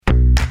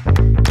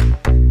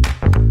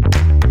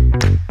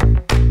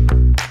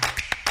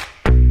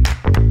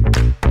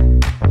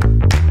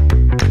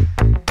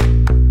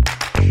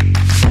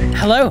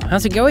Hello,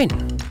 how's it going?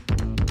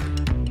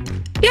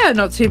 Yeah,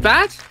 not too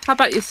bad. How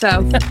about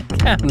yourself?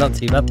 Yeah, not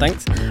too bad,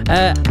 thanks.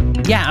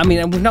 Yeah, I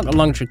mean, we've not got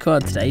long to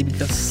record today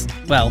because,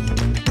 well,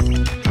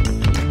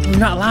 we've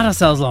not allowed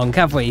ourselves long,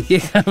 have we?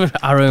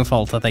 Our own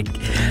fault, I think.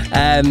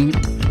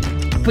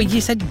 But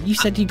you said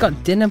you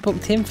got dinner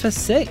booked in for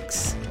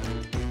 6.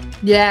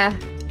 Yeah,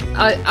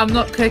 I'm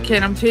not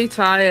cooking. I'm too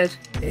tired.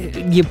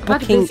 You're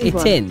booking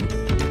it in?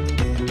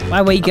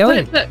 Why, where are you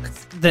going?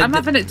 I'm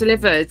having it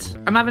delivered.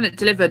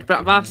 But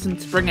I've asked them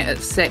to bring it at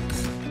 6.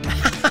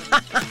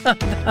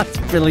 That's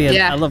brilliant.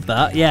 Yeah. I love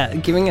that. Yeah,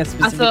 giving a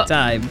specific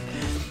time.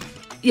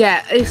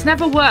 Yeah, it's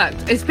never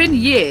worked. It's been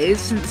years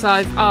since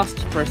I've asked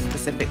for a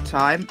specific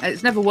time.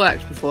 It's never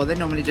worked before. They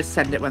normally just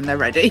send it when they're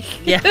ready.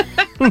 Yeah.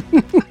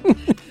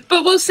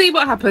 But we'll see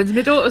what happens.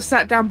 My daughter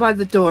sat down by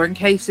the door in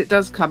case it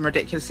does come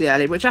ridiculously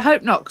early, which I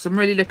hope not, because I'm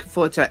really looking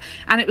forward to it.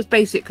 And it was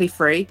basically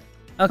free,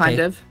 kind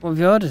of. What have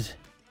you ordered?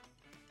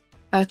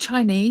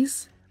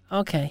 Chinese.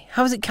 Okay.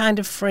 How is it kind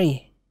of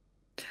free?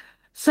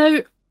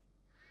 So,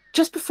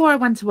 just before I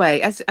went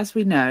away, as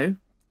we know,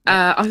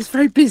 I was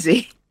very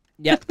busy.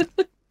 Yep.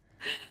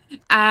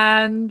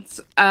 And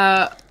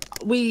I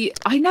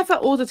never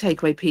order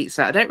takeaway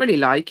pizza. I don't really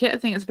like it. I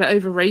think it's a bit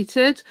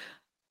overrated.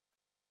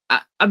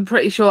 I'm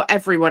pretty sure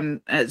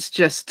everyone has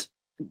just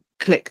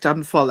clicked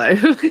unfollow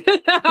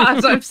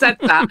as I've said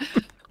that.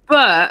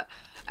 But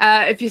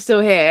if you're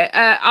still here,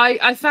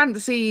 I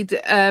fancied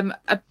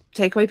a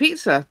takeaway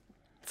pizza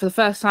for the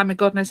first time in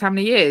God knows how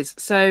many years.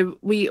 So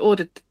we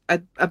ordered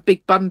a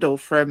big bundle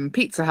from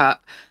Pizza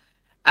Hut.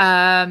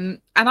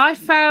 And I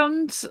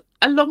found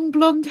a long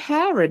blonde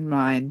hair in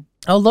mine.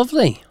 Oh,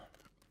 lovely.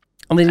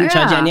 And they didn't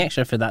charge you any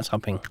extra for that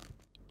topping?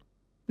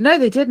 No,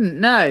 they didn't.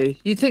 No,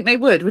 you'd think they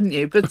would, wouldn't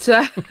you? But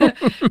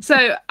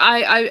so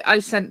I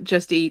sent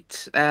Just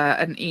Eat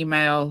an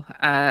email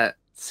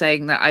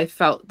saying that I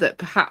felt that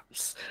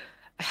perhaps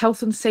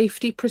health and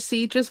safety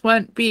procedures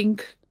weren't being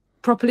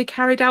properly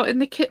carried out in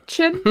the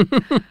kitchen.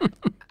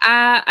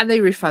 And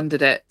they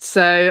refunded it.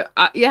 So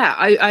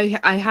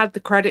I had the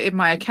credit in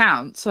my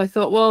account. So I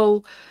thought,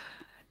 well,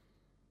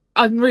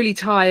 I'm really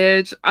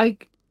tired.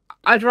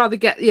 I'd rather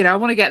get, I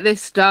want to get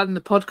this done,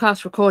 the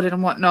podcast recorded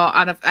and whatnot.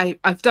 And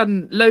I've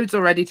done loads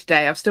already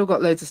today. I've still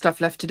got loads of stuff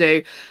left to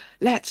do.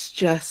 Let's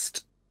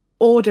just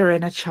order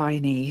in a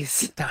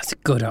Chinese. That's a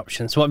good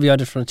option. So what have you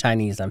ordered from the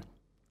Chinese then?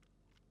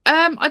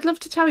 I'd love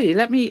to tell you.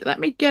 Let me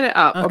get it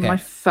up on my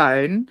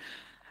phone.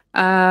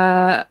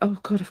 Oh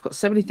God, I've got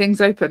so many things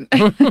open.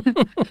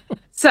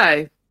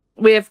 So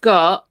we have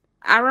got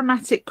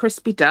aromatic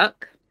crispy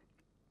duck.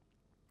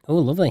 Oh,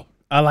 lovely.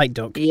 I like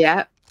duck.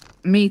 Yeah.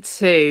 Me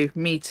too.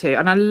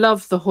 And I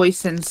love the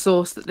hoisin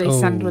sauce that they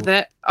send with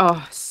it.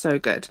 Oh, so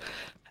good.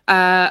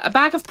 A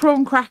bag of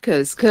prawn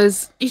crackers,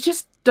 because you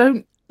just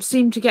don't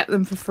seem to get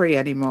them for free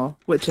anymore,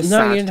 which is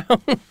sad. You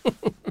don't.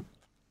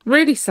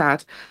 Really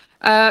sad.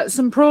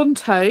 Some prawn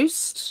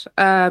toast.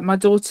 My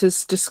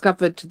daughter's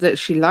discovered that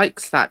she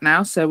likes that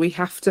now, so we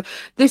have to...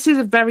 This is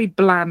a very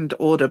bland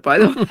order, by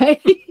the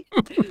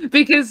way,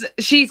 because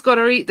she's got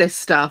to eat this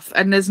stuff,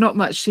 and there's not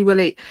much she will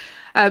eat.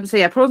 So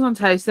yeah, prawns on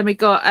toast. Then we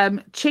got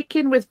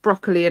chicken with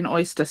broccoli and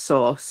oyster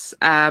sauce.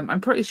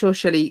 I'm pretty sure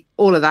she'll eat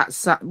all of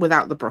that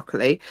without the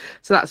broccoli,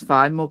 so that's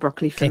fine. More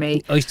broccoli for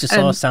me. Oyster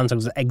sauce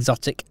sounds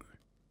exotic.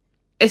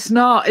 It's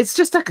not. It's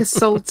just like a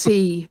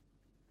salty.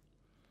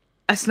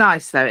 It's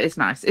nice though. It's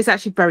nice. It's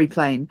actually very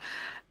plain.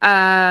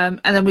 And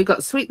then we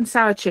got sweet and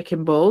sour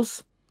chicken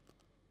balls.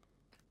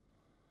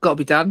 Got to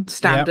be done.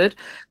 Standard.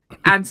 Yep.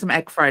 And some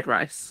egg fried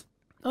rice.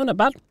 Oh, not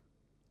bad.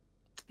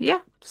 Yeah.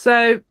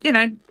 So,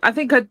 I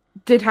think I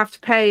did have to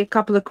pay a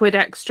couple of quid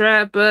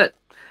extra, but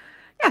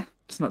yeah,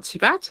 it's not too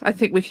bad. I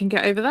think we can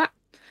get over that.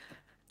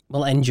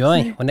 Well,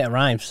 enjoy when it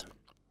arrives.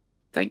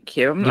 Thank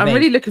you. I'm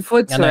really looking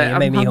forward to it. You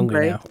made me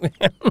hungry now.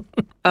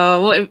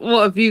 Oh,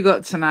 what have you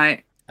got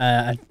tonight?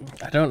 I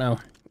don't know.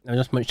 I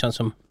just munched on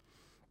some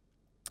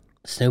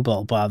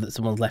snowball bar that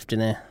someone's left in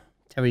there.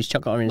 Terry's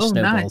chocolate orange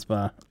snowballs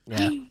bar.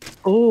 Yeah.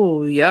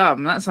 Oh,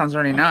 yum. That sounds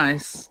really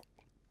nice.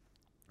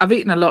 I've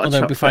eaten a lot of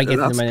chocolate before I get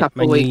into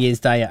my New weeks. Year's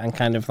diet, I'm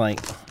kind of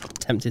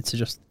tempted to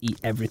just eat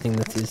everything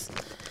that is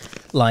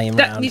lying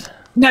around.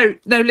 No,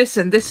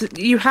 listen,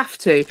 you have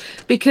to,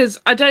 because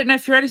I don't know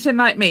if you're anything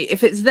like me.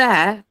 If it's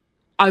there,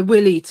 I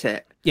will eat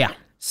it. Yeah.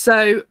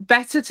 So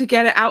better to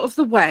get it out of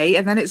the way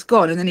and then it's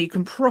gone, and then you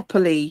can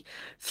properly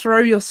throw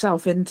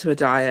yourself into a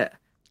diet.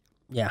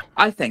 Yeah.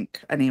 I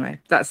think,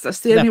 anyway. That's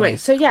the only way.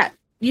 So yeah,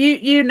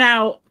 you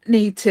now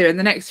need to, in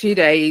the next few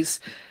days,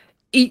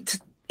 eat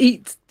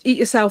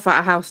yourself out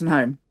of house and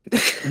home.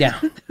 Yeah.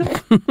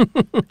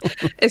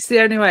 It's the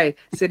only way.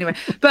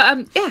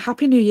 But yeah,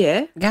 Happy New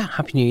Year. Yeah,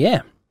 Happy New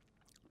Year.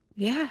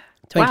 Yeah.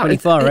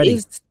 2024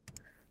 already.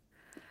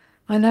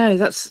 I know,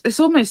 it's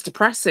almost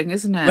depressing,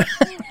 isn't it?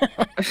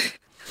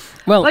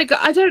 Well, I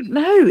don't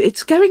know.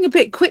 It's going a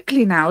bit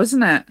quickly now,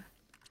 isn't it?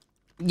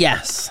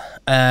 Yes.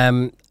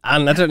 And I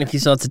don't know if you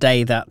saw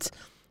today that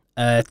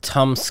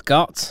Tom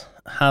Scott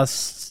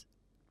has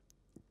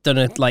done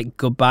a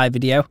goodbye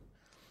video.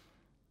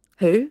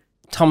 Who?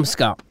 Tom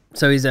Scott.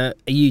 So he's a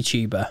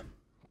YouTuber.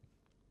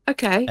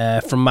 Okay.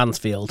 From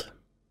Mansfield.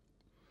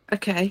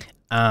 Okay.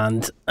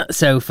 And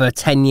so for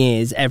 10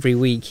 years, every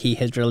week he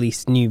has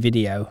released a new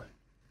video.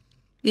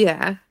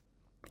 Yeah.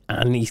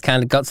 And he's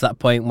kind of got to that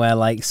point where,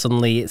 like,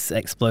 suddenly it's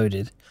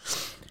exploded.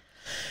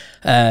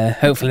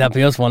 Hopefully that'll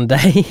be us one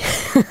day.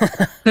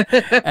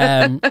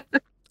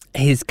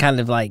 He's kind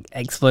of like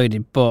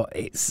exploded, but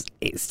it's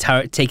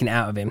taken it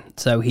out of him.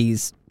 So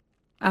he's,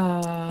 he does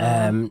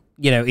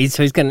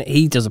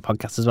a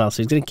podcast as well.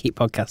 So he's going to keep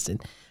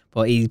podcasting,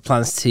 but he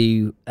plans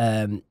to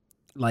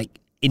like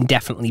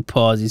indefinitely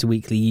pause his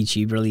weekly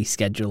YouTube release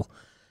schedule.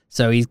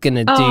 So he's going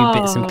to do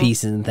bits and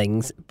pieces and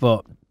things,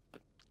 but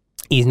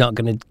he's not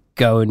going to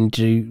go and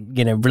do,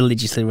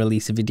 religiously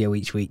release a video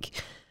each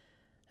week.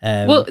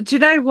 Well, do you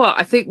know what?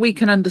 I think we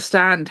can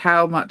understand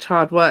how much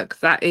hard work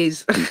that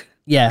is.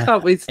 Yeah,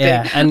 can't we?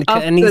 Yeah,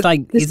 and he's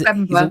like he's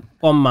a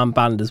one-man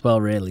band as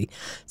well, really.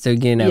 So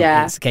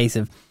it's a case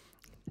of,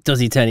 does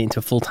he turn it into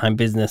a full-time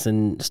business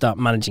and start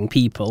managing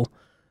people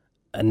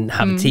and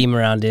have a team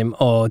around him,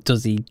 or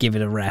does he give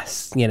it a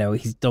rest?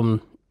 He's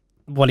done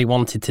what he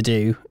wanted to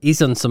do. He's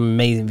done some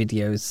amazing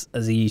videos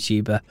as a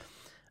YouTuber.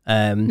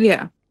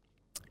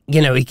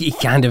 He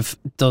kind of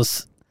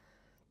does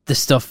the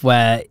stuff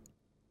where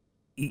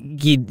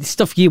you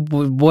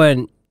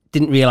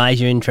didn't realize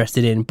you're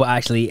interested in, but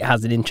actually it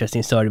has an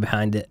interesting story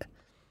behind it.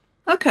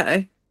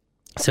 Okay.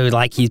 So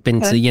like he's been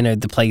to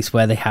the place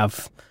where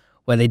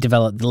they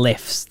develop the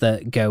lifts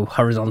that go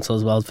horizontal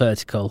as well as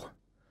vertical.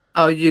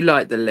 Oh, you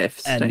like the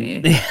lifts, don't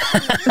you?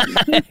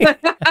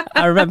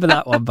 I remember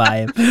that one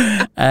by him.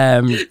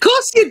 Of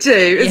course you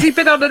do. Has he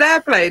been on an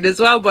airplane as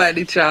well, by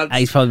any chance?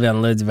 He's probably been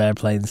on loads of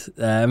airplanes.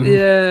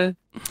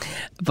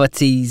 But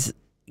he's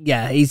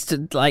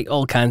like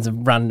all kinds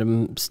of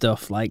random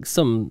stuff, like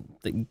some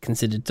that you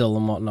consider dull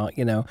and whatnot,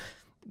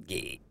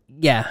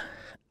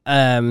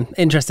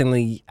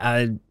 Interestingly,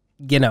 I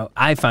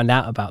found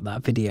out about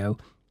that video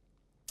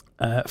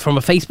from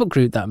a Facebook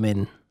group that I'm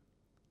in.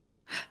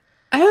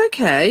 Oh,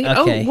 okay.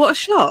 Oh, what a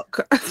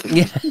shock.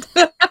 Yeah.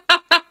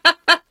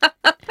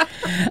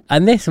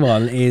 And this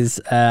one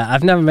is,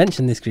 I've never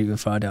mentioned this group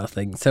before, I don't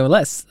think. So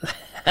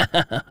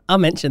I'll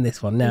mention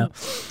this one now.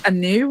 A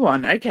new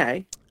one,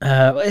 okay.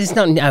 It's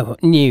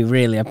not new,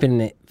 really. I've been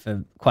in it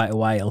for quite a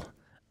while.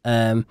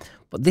 But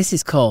this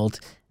is called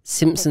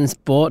Simpsons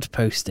Board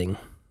Posting.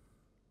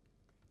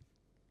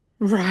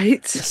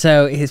 Right.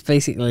 So it's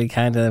basically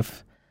kind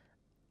of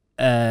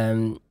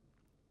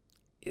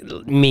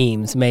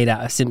memes made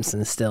out of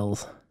Simpsons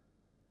stills.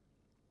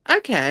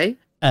 Okay.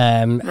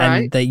 And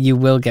that you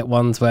will get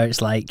ones where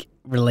it's like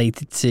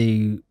related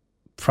to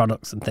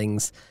products and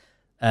things.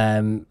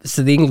 So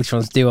the English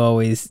ones do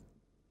always,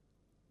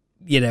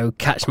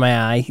 catch my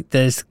eye.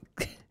 There's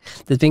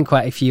been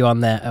quite a few on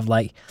there of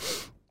like,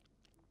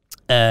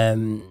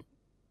 ad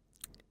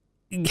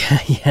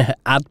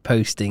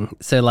posting.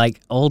 So like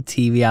old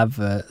TV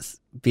adverts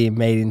being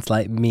made into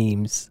like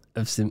memes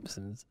of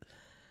Simpsons.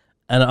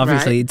 And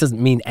obviously it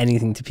doesn't mean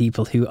anything to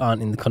people who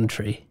aren't in the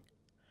country.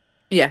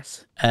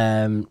 Yes.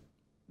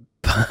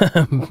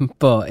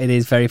 But it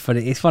is very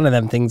funny. It's one of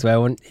them things where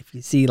if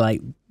you see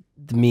like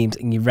the memes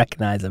and you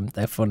recognize them,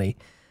 they're funny.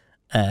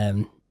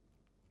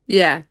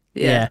 Yeah,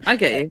 I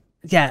get you.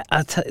 Yeah,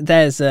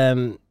 there's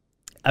I've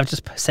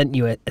just sent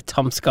you a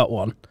Tom Scott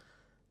one.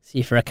 See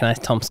if you recognize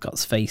Tom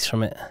Scott's face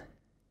from it.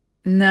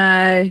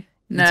 No.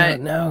 You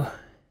don't know.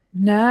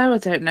 No, I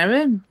don't know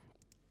him.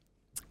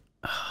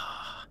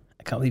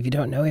 I can't believe you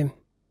don't know him.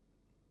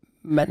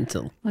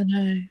 Mental. I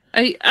know.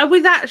 Are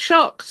we that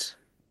shocked?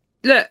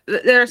 Look,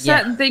 there are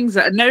certain things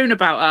that are known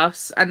about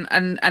us,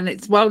 and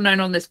it's well known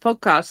on this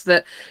podcast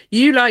that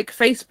you like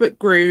Facebook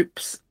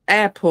groups,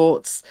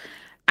 airports,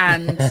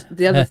 and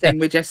the other thing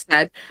we just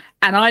said,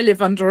 and I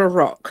live under a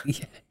rock.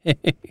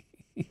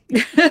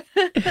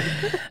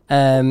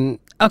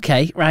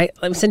 Okay, right.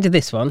 Let me send you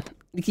this one.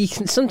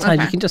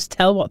 Sometimes you can just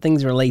tell what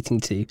things are relating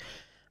to,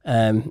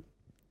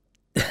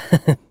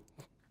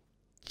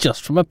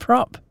 just from a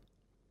prop.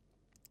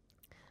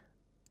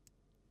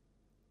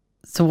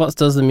 So what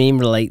does the meme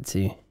relate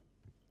to?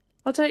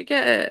 I don't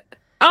get it.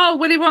 Oh,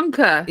 Willy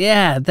Wonka.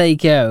 Yeah, there you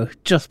go.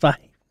 Just by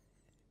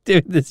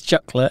doing this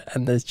chocolate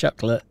and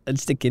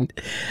sticking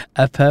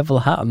a purple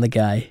hat on the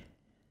guy.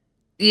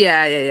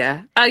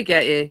 Yeah. I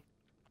get you.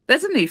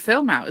 There's a new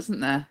film out,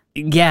 isn't there?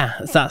 Yeah,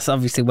 that's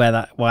obviously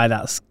why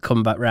that's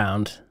come back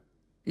round.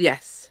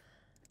 Yes.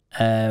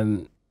 How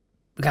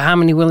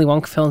many Willy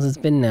Wonka films has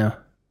been now?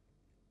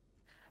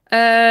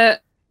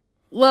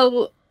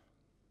 Well,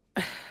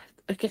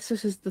 I guess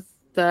this is the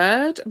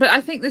third, but I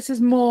think this is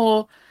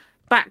more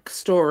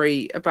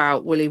backstory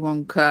about Willy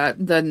Wonka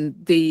than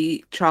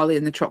the Charlie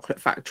and the Chocolate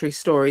Factory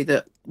story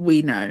that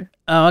we know.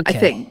 Oh, okay. I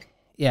think.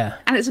 Yeah.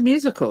 And it's a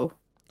musical.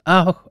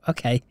 Oh,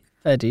 okay.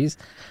 Fair dues.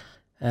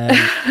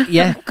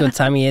 Yeah, good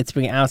time of year to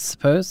bring it out, I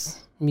suppose.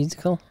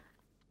 Musical.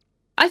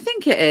 I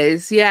think it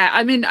is. Yeah.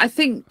 I mean, I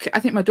think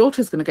my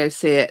daughter's going to go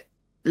see it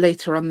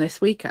later on this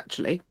week,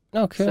 actually.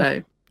 Oh, cool.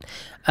 So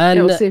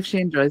and we'll see if she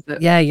enjoys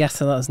it. Yeah, yes,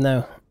 so let us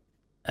know.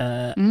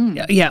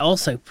 Yeah,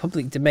 also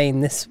public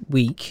domain this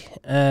week.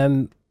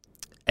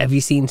 have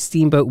you seen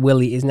Steamboat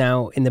Willie is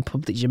now in the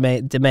public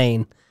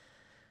domain?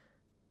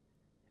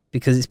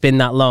 Because it's been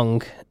that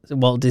long,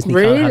 Walt Disney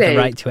can't have the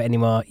right to it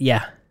anymore.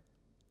 Yeah.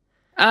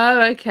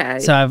 Oh, okay.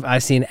 So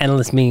I've seen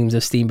endless memes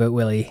of Steamboat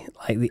Willie,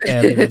 like the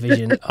earlier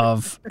version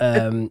of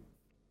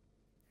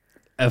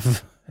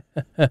of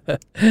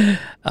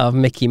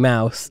Mickey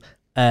Mouse.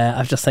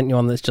 I've just sent you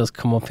one that's just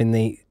come up in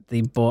the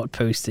board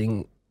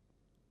posting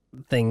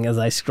thing as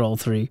I scroll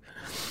through.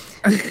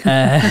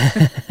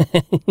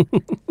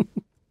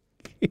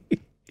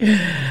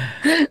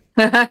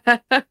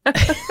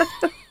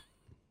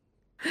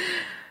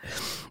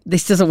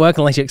 This doesn't work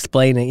unless you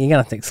explain it. You're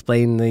gonna have to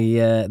explain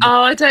the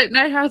Oh, I don't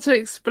know how to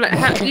explain.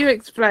 How do you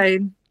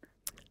explain?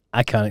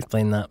 I can't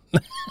explain that.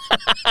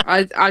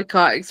 I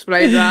can't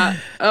explain that.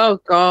 Oh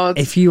God!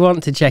 If you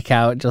want to check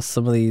out just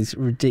some of these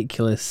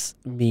ridiculous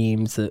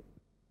memes that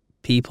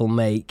people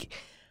make,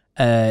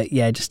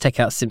 just check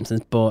out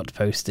Simpsons board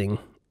posting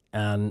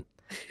and.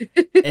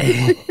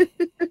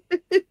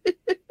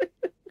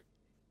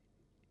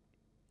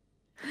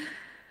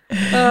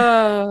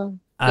 Oh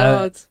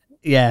God!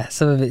 Yeah,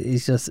 some of it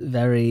is just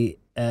very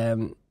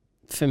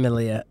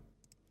familiar.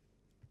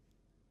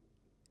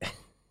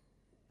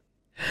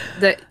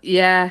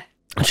 Yeah.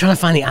 I'm trying to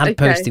find the ad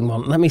posting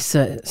one. Let me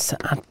search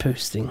ad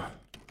posting.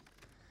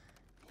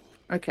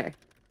 Okay.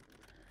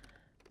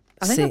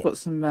 I think I've got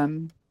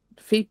some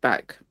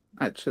feedback,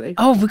 actually.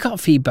 Oh, we got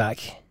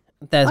feedback.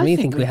 There's me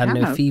think we had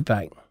no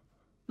feedback.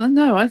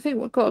 No, I think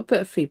we've got a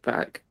bit of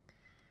feedback.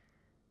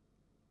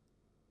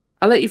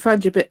 I'll let you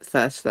find your bit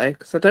first, though,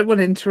 because I don't want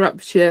to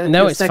interrupt you.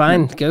 No, it's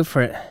fine. Go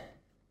for it.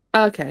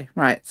 Okay,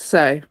 right.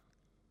 So,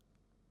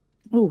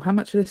 how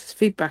much of this is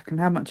feedback and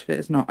how much of it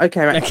is not?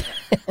 Okay, right.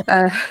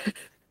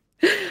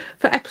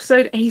 For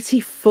episode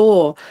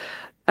 84,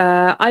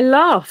 I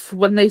laugh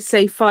when they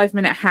say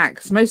 5-minute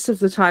hacks. Most of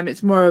the time,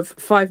 it's more of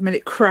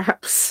 5-minute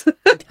craps.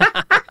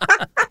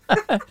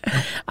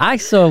 I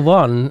saw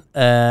one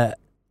the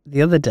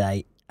other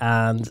day,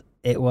 and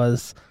it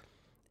was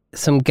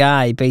some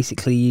guy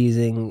basically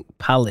using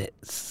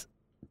pallets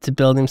to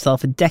build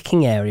himself a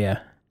decking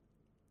area.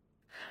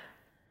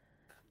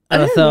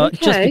 And I thought,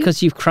 just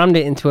because you've crammed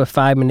it into a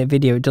 5-minute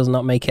video, it does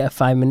not make it a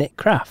 5-minute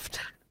craft.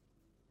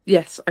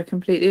 Yes, I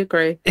completely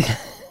agree.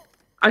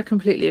 I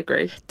completely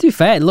agree. To be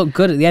fair, it looked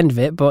good at the end of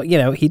it, but,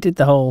 he did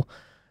the whole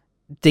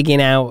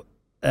digging out,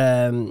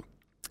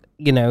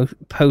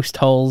 post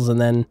holes,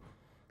 and then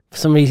for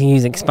some reason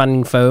using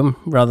expanding foam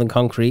rather than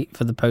concrete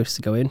for the posts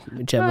to go in,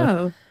 whichever.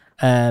 Oh.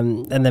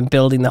 And then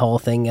building the whole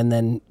thing and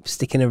then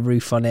sticking a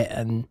roof on it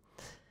and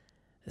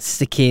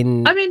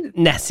sticking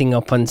netting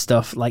up and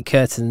stuff like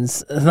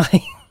curtains.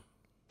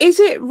 Is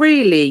it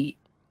really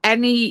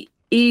any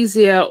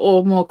easier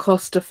or more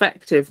cost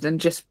effective than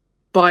just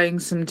buying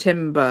some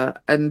timber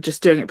and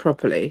just doing it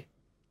properly?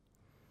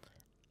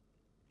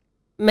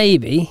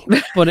 Maybe,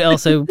 but it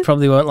also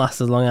probably won't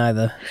last as long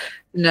either.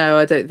 No,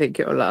 I don't think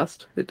it will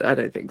last. I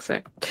don't think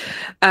so.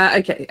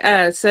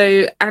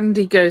 So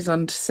Andy goes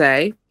on to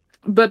say,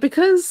 but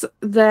because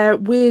they're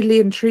weirdly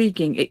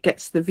intriguing, it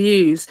gets the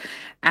views,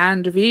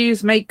 and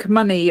views make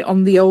money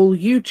on the old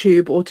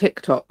YouTube or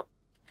TikTok.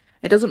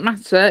 It doesn't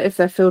matter if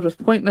they're filled with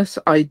pointless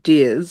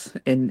ideas,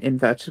 in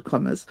inverted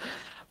commas,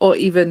 or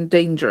even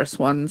dangerous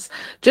ones,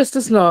 just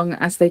as long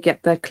as they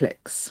get their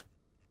clicks.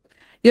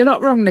 You're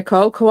not wrong,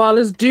 Nicole.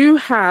 Koalas do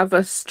have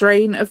a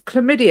strain of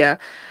chlamydia.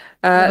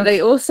 They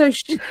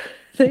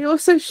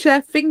also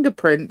share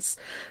fingerprints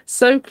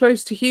so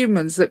close to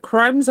humans that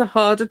crimes are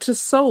harder to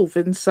solve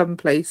in some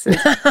places.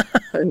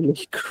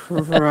 Holy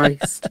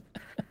Christ.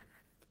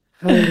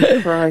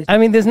 Holy Christ. I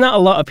mean, there's not a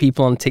lot of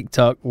people on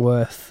TikTok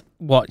worth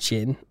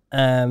watching.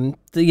 There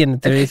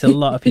is a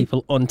lot of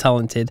people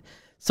untalented.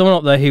 Someone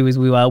up there who is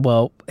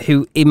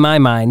who in my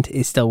mind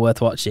is still worth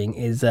watching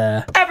is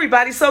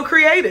everybody's so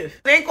creative.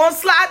 They ain't gonna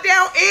slide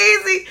down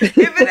easy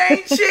if it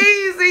ain't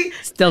cheesy.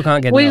 Still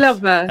can't get we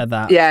enough love her of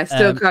that. Yeah,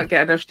 still can't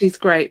get enough. She's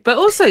great. But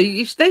also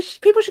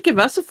people should give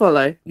us a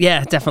follow.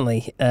 Yeah,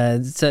 definitely.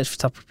 Search for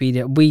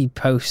Topipedia.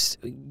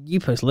 You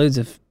post loads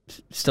of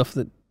stuff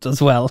that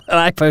does well, and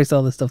I post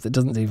all the stuff that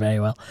doesn't do very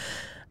well.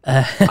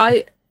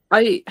 I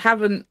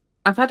haven't.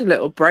 I've had a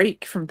little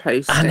break from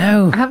posting. I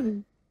know. I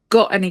haven't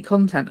got any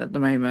content at the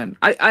moment.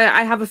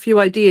 I have a few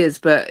ideas,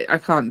 but I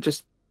can't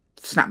just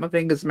snap my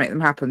fingers and make them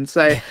happen.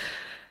 So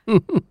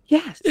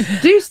yes,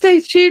 do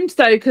stay tuned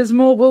though, because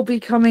more will be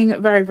coming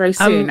very, very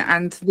soon,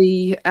 and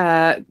the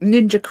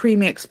Ninja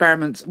Creamy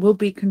experiments will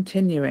be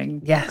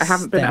continuing. Yes, I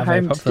haven't been at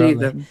home to do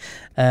them.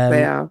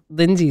 They are.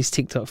 Lindsay's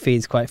TikTok feed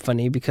is quite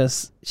funny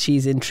because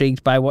she's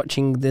intrigued by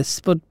watching the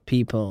Spud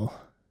people.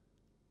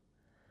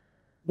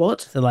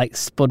 What? So like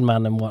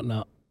Spudman and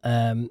whatnot.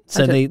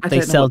 So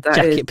they sell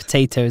jacket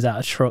potatoes out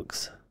of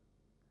trucks.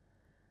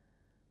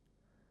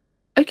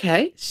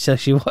 Okay. So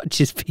she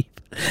watches people.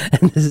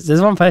 And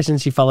there's one person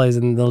she follows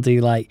and they'll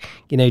do like,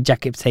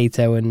 jacket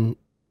potato and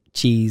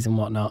cheese and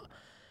whatnot.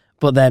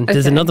 But then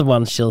there's another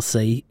one she'll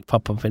see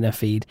pop up in her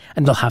feed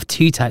and they'll have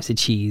 2 types of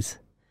cheese.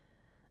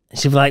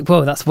 She'd be like,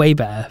 whoa, that's way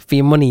better. For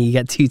your money, you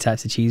get 2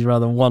 types of cheese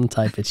rather than 1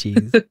 type of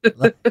cheese.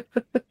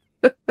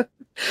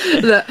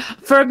 Look,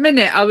 for a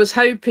minute, I was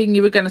hoping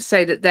you were going to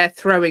say that they're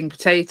throwing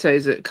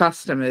potatoes at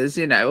customers,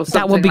 or something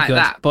that would be like good.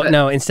 that. But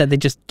no, instead they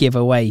just give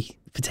away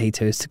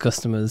potatoes to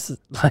customers.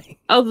 Like,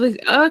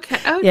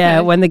 okay.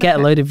 yeah, when they get a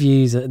load of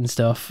views and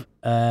stuff,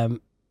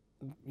 and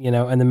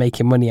they're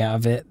making money out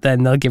of it,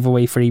 then they'll give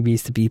away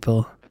freebies to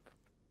people.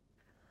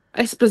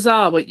 It's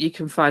bizarre what you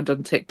can find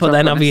on TikTok. But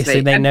then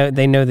obviously honestly.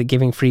 they know that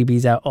giving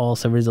freebies out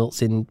also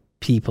results in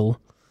people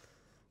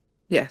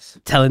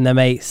telling their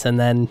mates and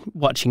then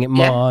watching it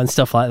more and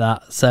stuff like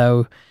that.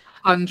 So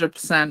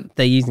 100%.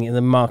 they're using it as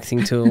a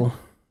marketing tool.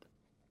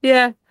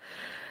 Yeah.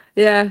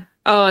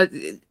 Oh,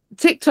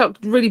 TikTok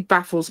really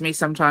baffles me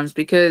sometimes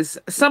because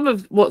some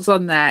of what's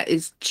on there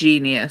is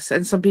genius,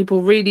 and some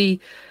people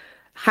really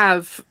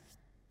have.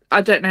 I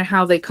don't know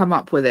how they come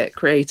up with it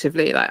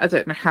creatively. Like, I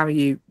don't know how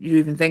you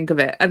even think of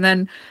it. And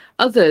then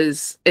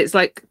others, it's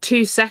like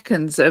 2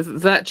 seconds of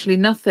virtually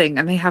nothing,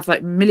 and they have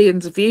like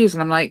millions of views.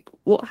 And I'm like,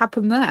 what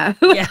happened there?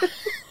 Yeah.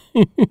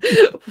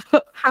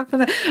 What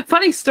happened there?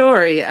 Funny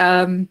story.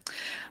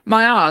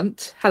 My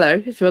aunt,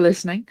 hello, if you're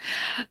listening,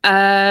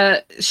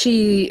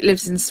 she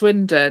lives in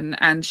Swindon,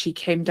 and she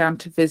came down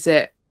to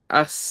visit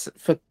us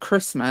for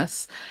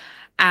Christmas.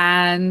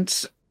 And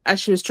as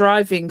she was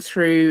driving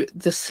through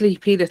the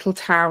sleepy little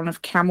town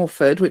of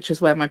Camelford, which is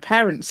where my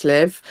parents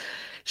live,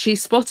 she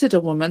spotted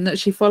a woman that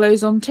she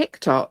follows on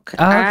TikTok.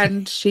 Oh, okay.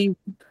 And she,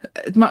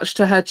 much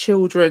to her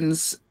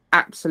children's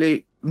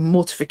absolute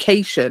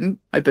mortification,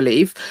 I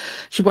believe,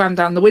 she wound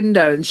down the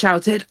window and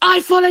shouted,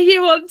 "I follow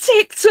you on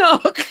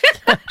TikTok."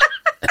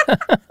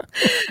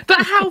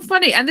 But how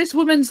funny. And this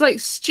woman's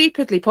like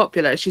stupidly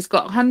popular. She's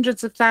got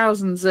hundreds of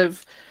thousands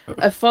of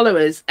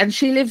followers, and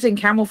she lives in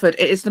Camelford.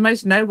 It is the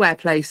most nowhere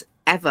place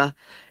ever.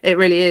 It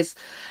really is.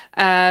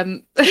 So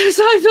I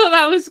thought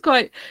that was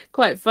quite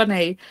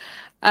funny.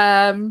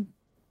 I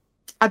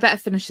better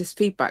finish this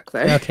feedback though.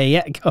 Okay,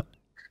 yeah, go.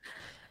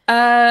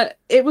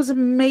 It was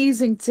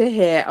amazing to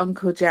hear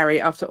Uncle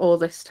Jerry after all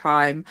this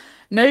time.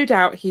 No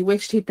doubt he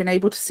wished he'd been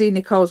able to see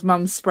Nicole's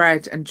mum's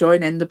spread and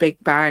join in the Big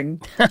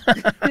Bang.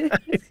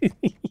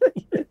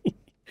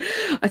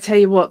 I tell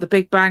you what, the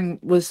Big Bang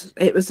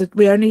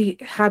we only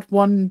had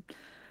one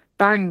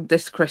bang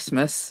this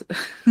Christmas.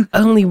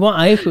 Only one?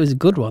 I hope it was a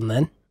good one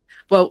then.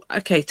 Well,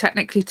 okay,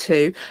 technically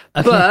 2,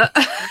 Okay.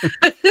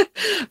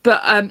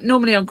 but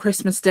normally on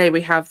Christmas Day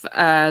we have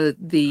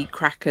the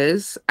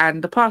crackers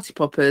and the party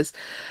poppers,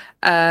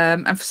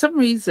 and for some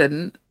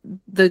reason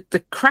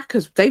the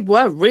crackers, they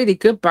were really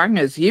good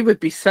bangers. You would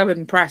be so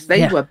impressed.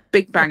 They were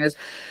big bangers.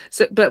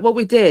 So, but what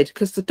we did,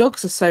 because the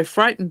dogs are so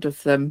frightened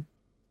of them,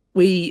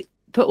 we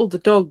put all the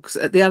dogs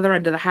at the other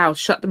end of the house,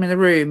 shut them in a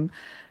room,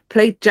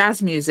 played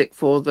jazz music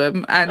for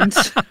them, and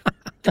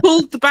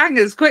pulled the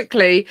bangers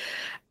quickly,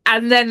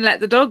 and then let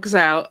the dogs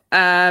out.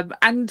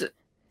 And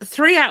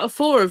 3 out of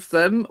 4 of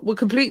them were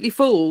completely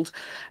fooled.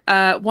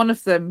 One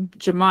of them,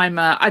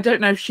 Jemima, I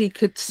don't know if she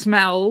could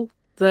smell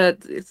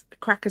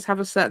crackers have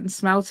a certain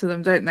smell to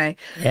them, don't they?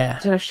 Yeah.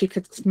 I don't know if she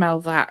could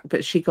smell that,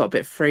 but she got a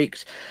bit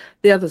freaked.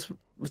 The others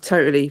were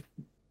totally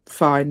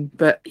fine.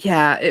 But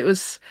yeah, it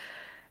was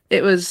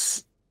a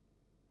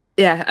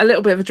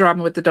little bit of a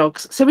drama with the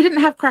dogs. So we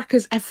didn't have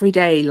crackers every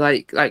day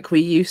like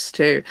we used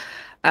to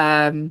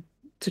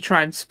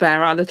try and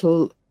spare our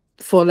little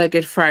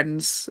 4-legged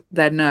friends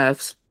their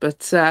nerves.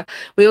 But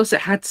we also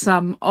had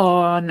some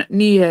on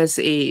New Year's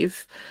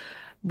Eve,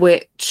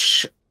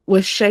 which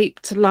were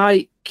shaped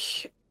like,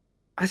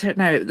 I don't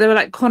know, they were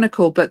like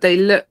conical, but they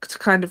looked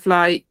kind of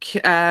like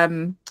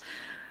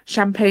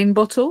champagne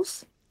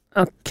bottles.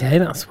 Okay,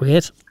 that's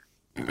weird.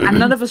 And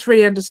none of us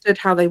really understood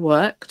how they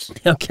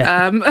worked.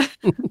 Okay.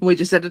 We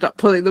just ended up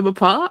pulling them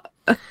apart.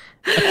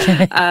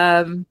 Okay.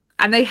 And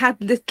they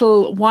had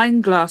little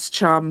wine glass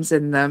charms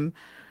in them.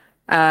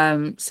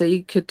 So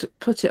you could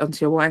put it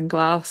onto your wine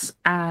glass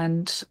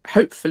and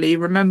hopefully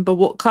remember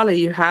what colour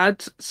you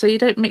had, so you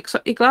don't mix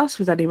up your glass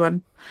with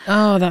anyone.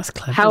 Oh, that's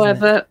clever.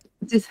 However,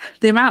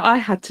 the amount I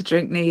had to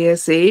drink New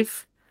Year's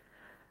Eve,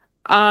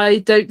 I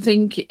don't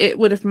think it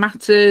would have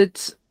mattered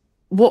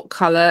what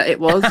colour it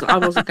was. I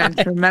wasn't going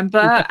to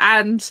remember.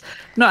 And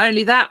not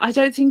only that, I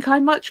don't think I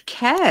much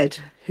cared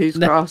whose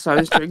glass I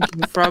was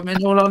drinking from,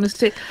 in all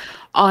honesty.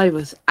 I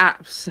was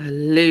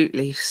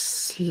absolutely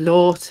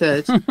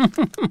slaughtered.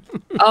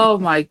 Oh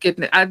my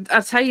goodness.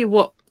 I'll tell you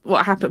what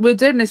happened. We're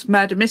doing this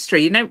murder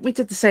mystery. We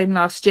did the same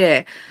last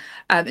year.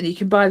 And you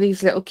can buy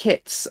these little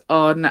kits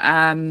on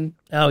Amazon,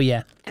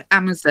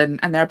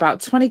 and they're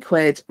about 20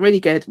 quid.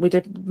 Really good. We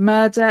did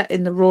Murder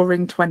in the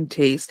Roaring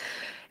Twenties.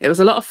 It was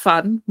a lot of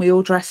fun. We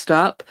all dressed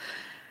up,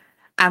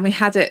 and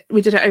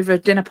we did it over a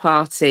dinner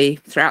party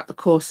throughout the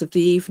course of the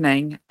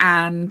evening,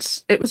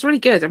 and it was really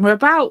good. And we're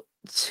about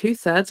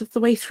 2/3 of the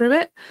way through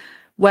it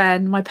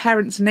when my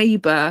parents'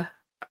 neighbour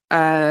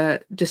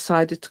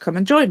decided to come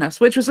and join us,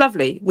 which was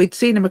lovely. We'd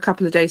seen him a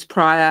couple of days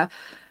prior.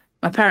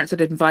 My parents had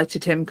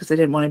invited him because they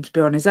didn't want him to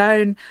be on his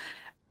own.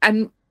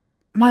 And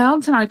my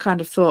aunt and I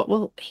kind of thought,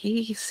 well,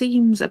 he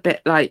seems a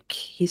bit like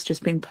he's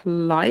just being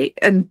polite,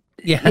 and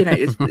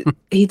Yeah.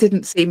 he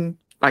didn't seem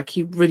like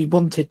he really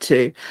wanted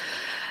to.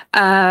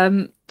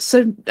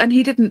 So, and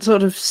he didn't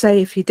sort of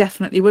say if he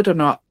definitely would or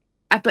not.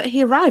 But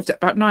he arrived at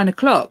about 9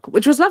 o'clock,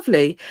 which was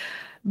lovely.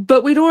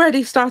 But we'd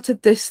already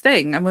started this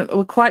thing and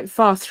we're quite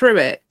far through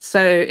it.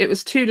 So it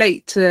was too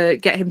late to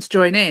get him to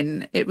join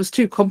in. It was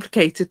too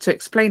complicated to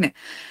explain it.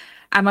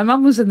 And my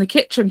mum was in the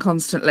kitchen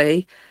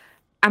constantly.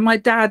 And my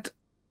dad,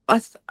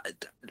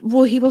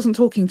 well, he wasn't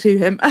talking to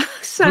him.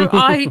 So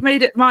I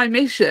made it my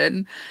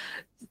mission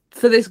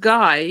for this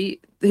guy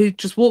who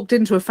just walked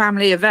into a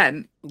family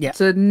event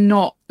to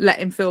not let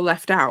him feel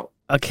left out.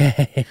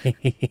 Okay.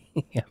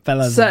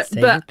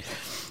 But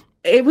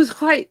it was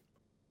quite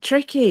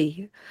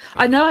tricky.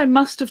 I know I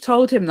must have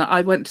told him that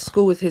I went to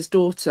school with his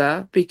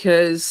daughter,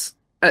 because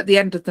at the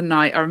end of the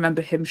night I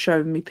remember him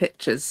showing me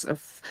pictures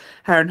of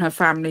her and her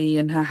family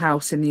and her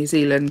house in New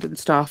Zealand and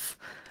stuff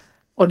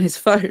on his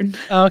phone.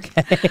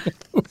 Okay.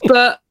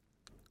 But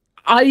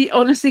I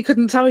honestly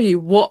couldn't tell you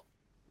what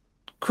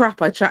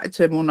crap I chatted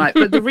to him all night.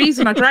 But the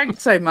reason I drank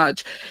so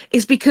much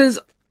is because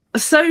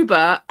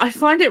sober, I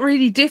find it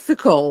really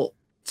difficult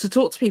to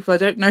talk to people I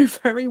don't know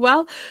very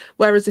well.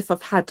 Whereas if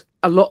I've had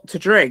a lot to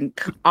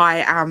drink, I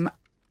am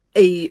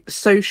a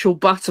social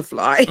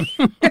butterfly.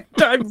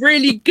 I'm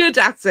really good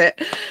at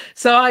it.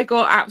 So I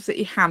got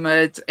absolutely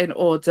hammered in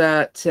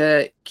order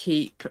to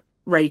keep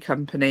Ray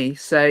company.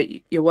 So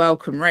you're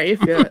welcome, Ray,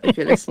 if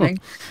you're listening.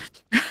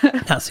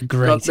 That's a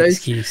great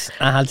excuse.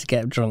 I had to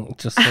get drunk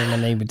just so my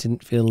neighbour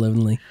didn't feel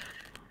lonely.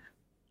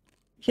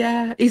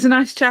 Yeah, he's a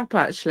nice chap,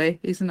 actually.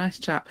 He's a nice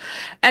chap.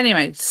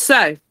 Anyway,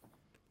 so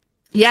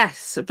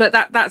yes, but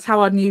that's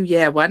how our new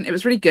year went. It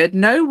was really good.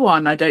 No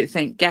one, I don't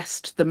think,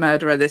 guessed the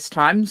murderer this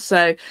time.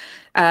 So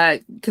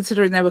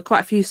considering there were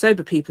quite a few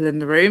sober people in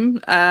the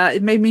room,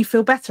 it made me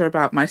feel better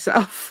about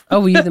myself. Oh,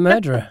 were you the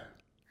murderer?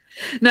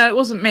 No, it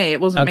wasn't me.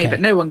 It wasn't me, but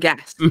no one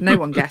guessed. No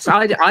one guessed.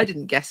 I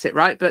didn't guess it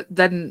right, but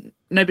then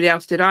nobody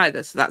else did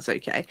either, so that's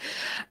okay.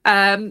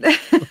 I did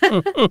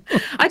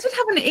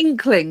have an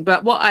inkling,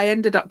 but what I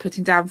ended up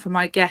putting down for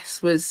my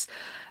guess was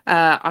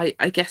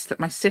I guessed that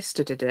my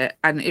sister did it,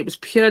 and it was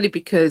purely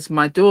because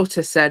my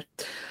daughter said,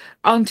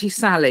 Auntie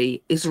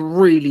Sally is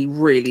really,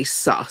 really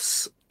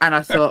sus. And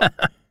I thought,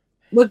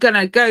 we're going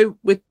to go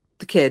with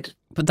the kid.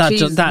 But that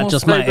just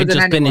might have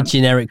just been a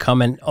generic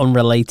comment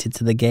unrelated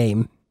to the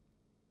game.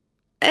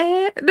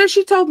 No,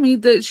 she told me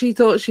that she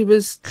thought she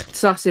was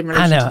sus in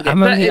relation to the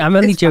game. I'm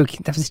only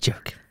joking. That was a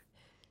joke.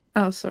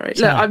 Oh, sorry.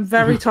 Look, I'm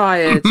very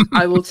tired.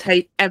 I will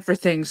take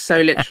everything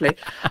so literally.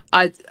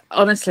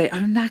 Honestly,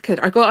 I'm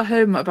knackered. I got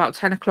home at about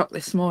 10 o'clock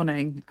this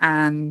morning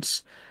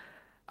and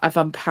I've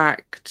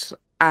unpacked,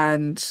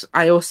 and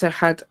I also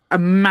had a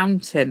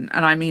mountain,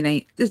 and I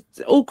mean,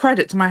 all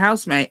credit to my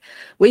housemate.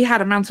 We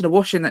had a mountain of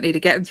washing that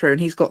needed getting through,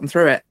 and he's gotten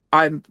through it.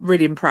 I'm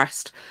really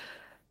impressed.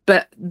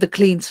 But the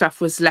clean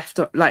stuff was left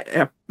up like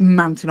a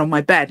mountain on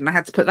my bed, and I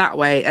had to put that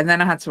away, and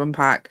then I had to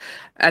unpack,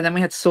 and then we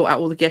had to sort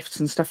out all the gifts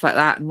and stuff like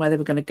that and where they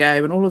were going to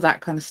go and all of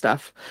that kind of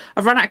stuff.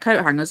 I've run out of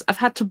coat hangers. I've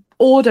had to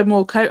order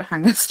more coat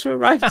hangers to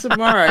arrive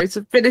tomorrow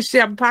to finish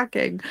the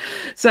unpacking.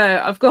 So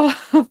I've got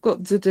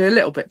to do a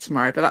little bit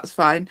tomorrow, but that's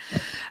fine.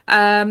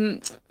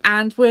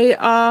 And we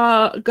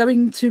are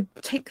going to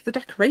take the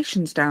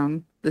decorations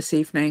down this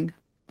evening,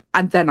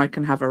 and then I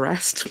can have a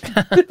rest.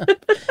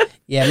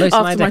 Yeah, most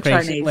of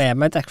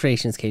my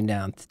decorations came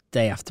down the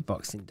day after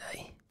Boxing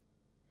Day.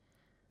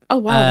 Oh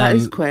wow, that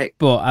is quick.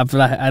 But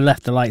I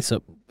left the lights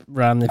up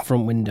around the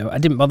front window. I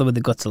didn't bother with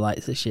the gutter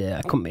lights this year.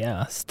 I couldn't be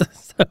asked.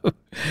 So,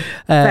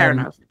 fair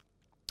enough.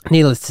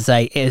 Needless to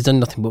say, it has done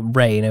nothing but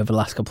rain over the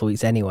last couple of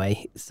weeks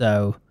anyway.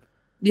 So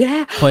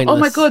yeah. Pointless. Oh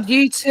my god,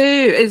 you too.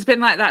 It's been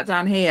like that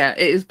down here.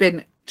 It has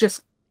been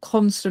just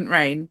constant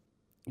rain.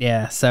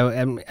 Yeah. So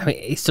I mean,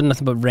 it's done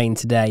nothing but rain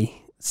today.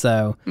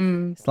 So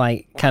it's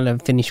like kind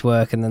of finish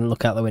work and then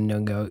look out the window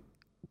and go,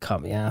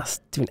 can't be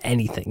asked doing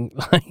anything.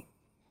 Like,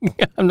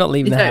 I'm not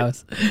leaving the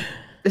house.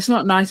 It's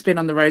not nice being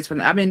on the roads.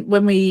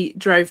 When we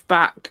drove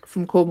back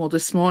from Cornwall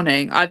this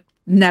morning, I've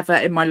never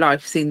in my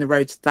life seen the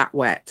roads that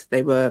wet.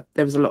 There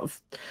was a lot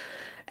of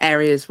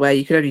areas where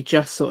you could only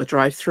just sort of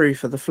drive through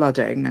for the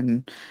flooding,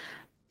 and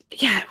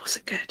yeah, it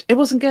wasn't good. It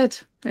wasn't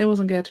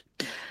good.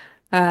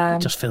 It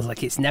just feels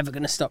like it's never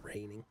going to stop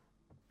raining.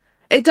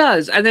 It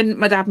does. And then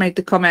my dad made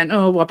the comment,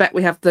 oh, well, I bet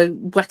we have the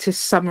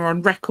wettest summer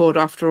on record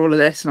after all of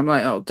this. And I'm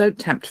like, oh, don't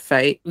tempt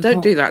fate. Don't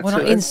do that. We're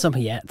not in summer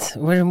yet.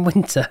 We're in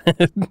winter.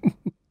 Do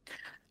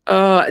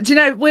you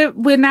know,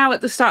 we're now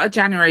at the start of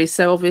January.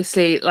 So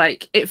obviously,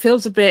 like, it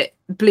feels a bit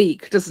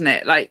bleak, doesn't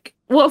it? Like,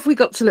 what have we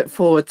got to look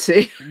forward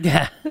to?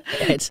 Yeah.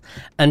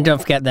 And don't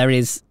forget, there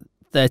is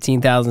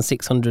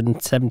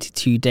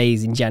 13,672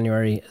 days in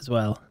January as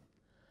well.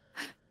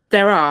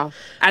 There are,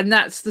 and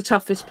that's the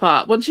toughest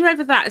part. Once you're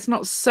over that, it's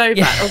not so bad.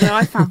 Yeah.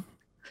 Although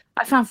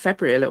I found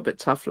February a little bit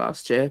tough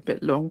last year, a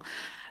bit long.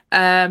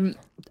 I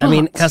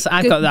mean, because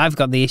I've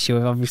got the issue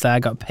of obviously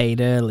I got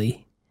paid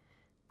early.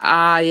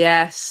 Ah,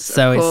 yes.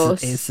 So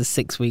it's a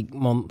 6-week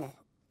month,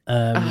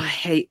 I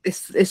hate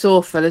this. It's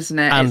awful, isn't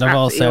it? And It's I've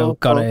absolutely also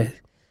got awful. to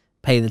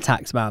pay the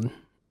tax man.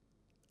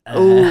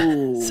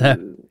 Ooh.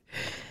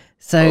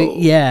 So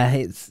yeah,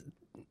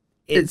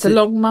 it's a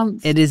long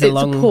month. It is a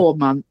poor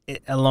month.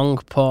 A long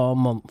poor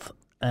month.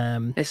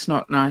 It's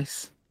not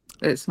nice.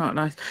 It's not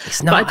nice.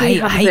 It's not. But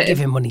I hate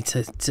giving money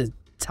to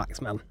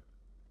tax man.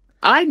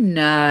 I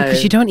know,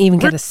 because you don't even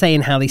get a say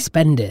in how they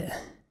spend it.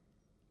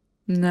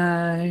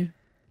 No.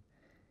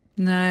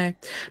 But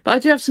I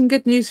do have some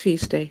good news for you,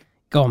 Steve.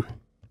 Go on.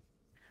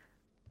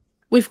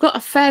 We've got a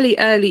fairly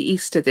early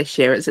Easter this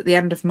year. It's at the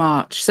end of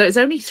March. So it's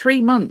only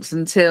 3 months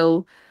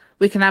until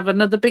we can have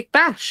another big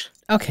bash.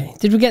 Okay.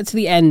 Did we get to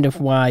the end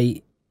of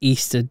why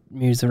Easter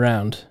moves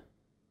around?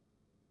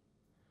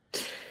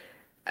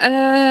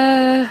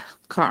 Can't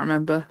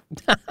remember.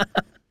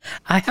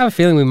 I have a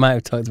feeling we might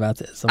have talked about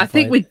it at some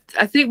point.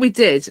 I think we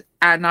did,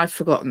 and I've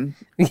forgotten.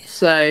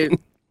 So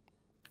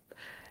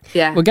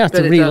yeah. We're gonna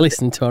have to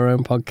re-listen to our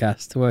own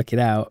podcast to work it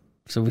out,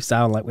 so we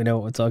sound like we know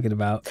what we're talking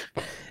about.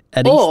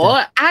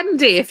 Or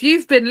Andy, if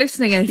you've been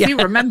listening and if you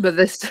remember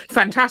this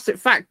fantastic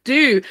fact,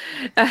 do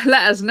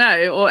let us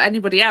know, or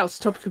anybody else,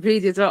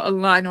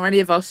 Topicopedia.online or any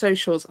of our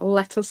socials,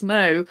 let us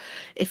know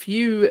if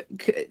you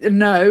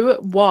know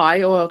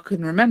why or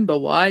can remember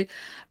why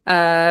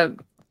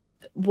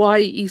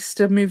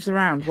Easter moves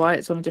around, why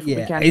it's on a different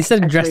weekend.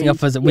 Instead of dressing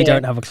up as we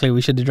don't have a clue,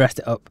 we should have dressed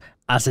it up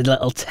as a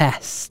little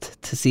test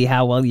to see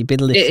how well you've been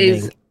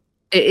listening.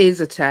 It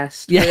is a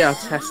test. Yeah. We are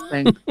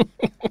testing.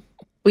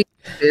 We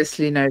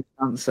obviously know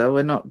the answer.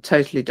 We're not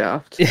totally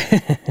daft.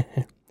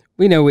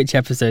 We know which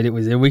episode it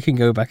was in. We can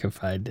go back and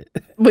find it.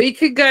 We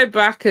could go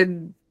back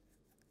and...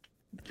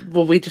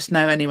 Well, we just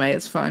know anyway.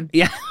 It's fine.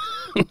 Yeah.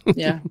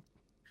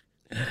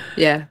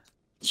 Yeah.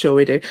 Sure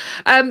we do.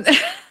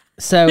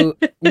 So,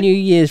 New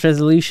Year's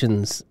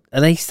resolutions,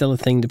 are they still a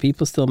thing? Do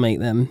people still make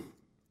them?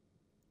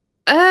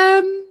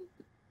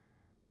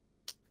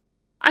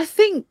 I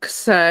think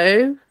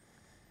so.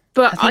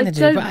 But I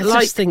don't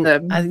like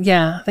them.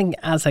 I think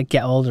as I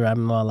get older,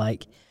 I'm more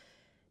like,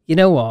 you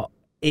know what?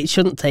 It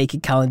shouldn't take a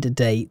calendar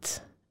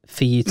date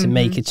for you to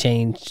make a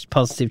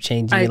positive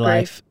change in your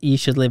life. You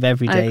should live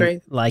every day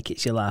like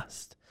it's your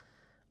last.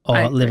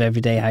 Or live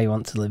every day how you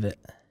want to live it.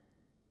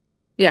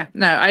 Yeah,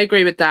 no, I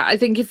agree with that. I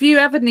think if you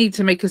ever need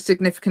to make a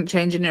significant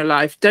change in your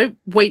life, don't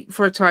wait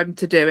for a time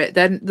to do it.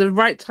 Then the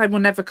right time will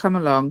never come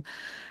along.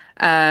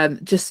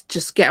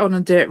 Just get on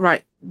and do it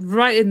right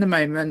in the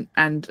moment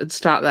and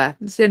start there.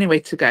 It's the only way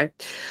to go.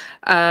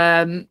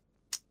 But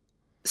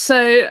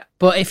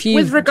if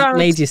you've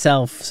made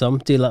yourself some,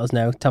 do let us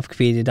know.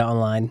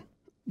 Topicopedia.online.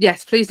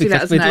 Yes, please do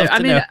let us know. I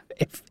mean,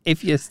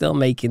 if you're still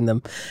making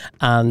them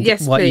and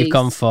what you've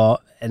gone for,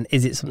 and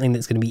is it something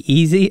that's going to be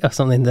easy or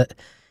something that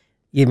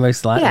you're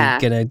most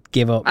likely going to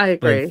give up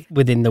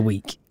within the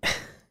week?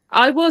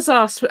 I was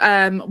asked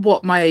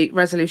what my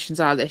resolutions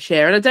are this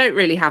year, and I don't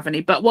really have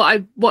any. But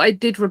what I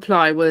did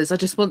reply was I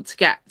just want to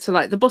get to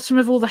like the bottom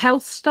of all the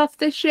health stuff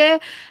this year,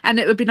 and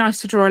it would be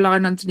nice to draw a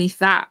line underneath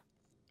that.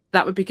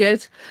 That would be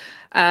good.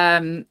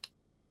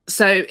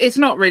 So it's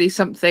not really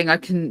something I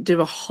can do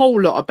a whole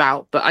lot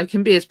about, but I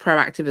can be as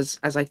proactive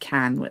as I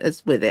can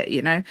with it,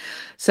 you know.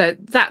 So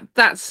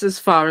that's as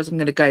far as I'm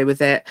going to go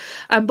with it.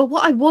 But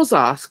what I was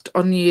asked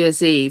on New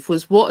Year's Eve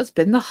was what has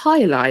been the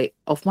highlight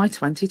of my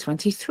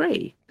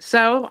 2023.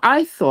 So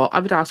I thought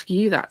I would ask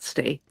you that,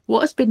 Steve.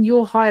 What has been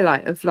your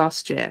highlight of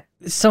last year?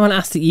 Someone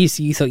asked it you,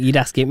 so you thought you'd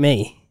ask it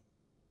me?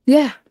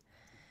 Yeah.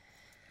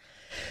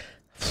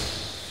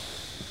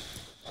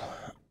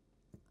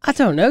 I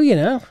don't know, you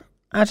know.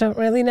 I don't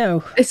really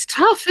know. It's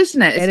tough,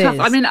 isn't it? It's tough.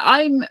 I mean,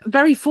 I'm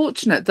very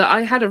fortunate that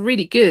I had a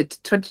really good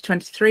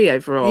 2023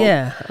 overall.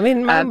 Yeah, I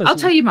mean, I'll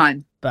tell you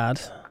mine. Bad.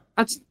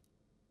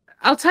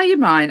 I'll tell you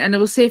mine, and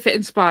we'll see if it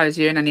inspires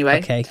you in any way.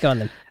 Okay, go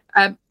on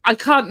then. I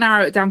can't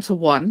narrow it down to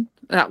one.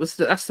 That's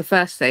the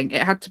first thing.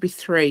 It had to be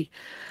three.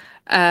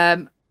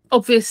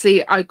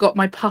 Obviously, I got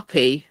my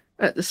puppy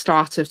at the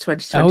start of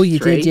 2023. Oh, you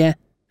did, yeah.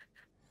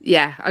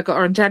 Yeah, I got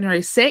her on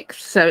January 6th,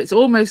 so it's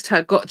almost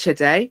her gotcha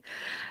day.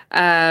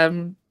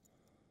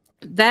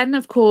 Then,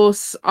 of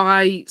course,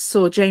 I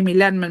saw Jamie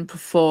Lenman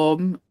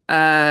perform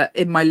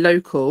in my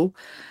local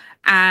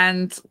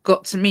and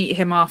got to meet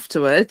him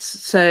afterwards.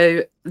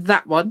 So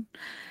that one.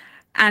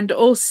 And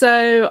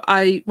also,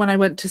 when I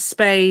went to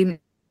Spain...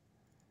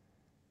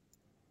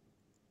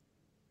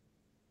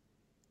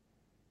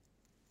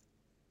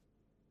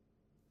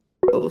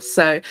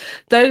 So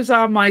those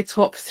are my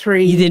top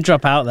three. You did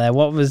drop out there.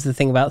 What was the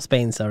thing about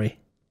Spain? Sorry.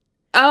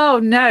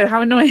 Oh no,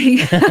 how annoying.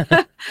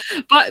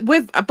 But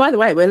by the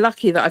way, we're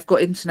lucky that I've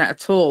got internet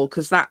at all,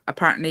 because that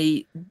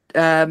apparently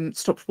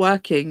stopped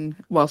working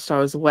whilst I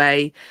was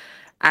away.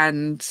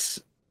 And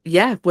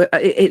yeah,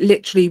 it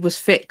literally was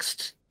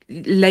fixed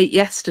late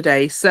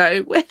yesterday,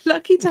 so we're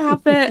lucky to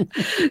have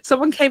it.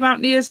 Someone came out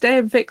New Year's Day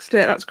and fixed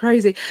it. That's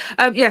crazy.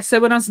 So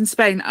when I was in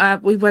Spain,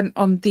 we went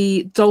on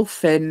the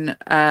dolphin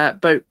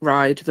boat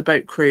ride, the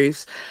boat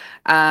cruise,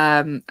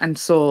 and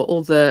saw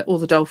all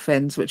the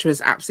dolphins, which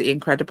was absolutely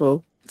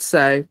incredible.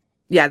 So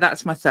yeah,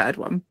 that's my third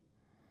one.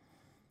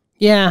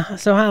 Yeah,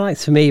 so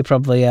highlights for me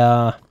probably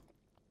are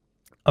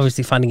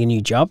obviously finding a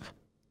new job.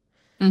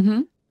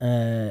 Mm-hmm.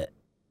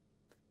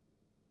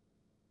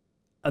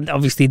 And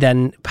obviously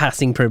then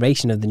passing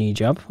probation of the new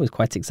job was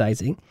quite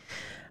exciting.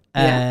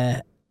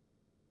 Yeah.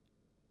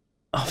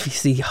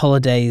 Obviously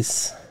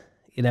holidays,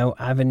 you know,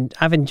 I've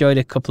enjoyed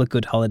a couple of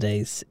good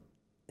holidays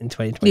in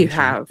 2020. You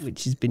have.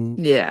 Which has been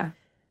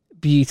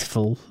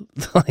beautiful.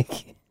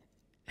 like,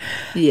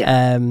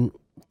 yeah.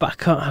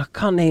 But I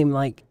can't name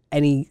like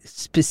any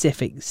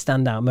specific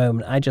standout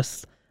moment.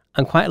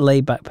 I'm quite a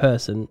laid back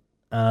person,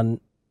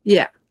 and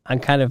I'm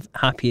kind of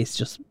happiest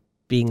just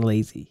being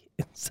lazy.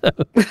 So,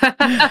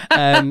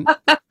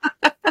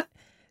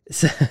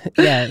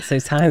 so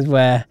times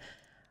where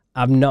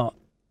I'm not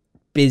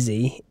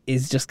busy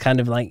is just kind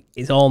of like,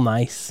 it's all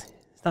nice.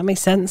 Does that make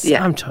sense?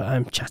 Yeah.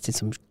 I'm chatting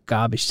some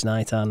garbage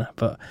tonight, Anna,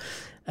 but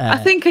I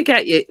think I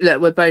get you.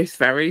 Look, we're both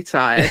very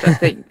tired. I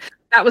think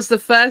that was the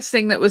first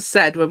thing that was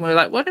said when we were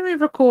like, "What are we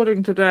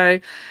recording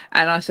today?"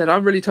 And I said,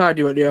 "I'm really tired."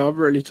 You went, "Yeah, I'm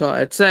really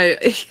tired." So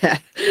yeah.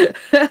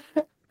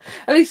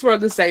 At least we're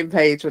on the same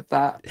page with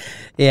that.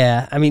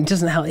 Yeah, I mean, it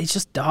doesn't help. It's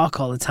just dark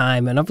all the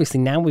time. And obviously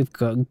now we've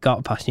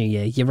got past New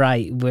Year. You're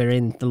right. We're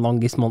in the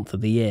longest month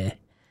of the year.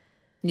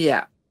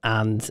 Yeah.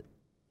 And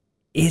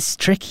it's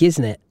tricky,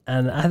 isn't it?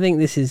 And I think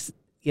this is,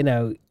 you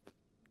know,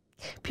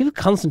 people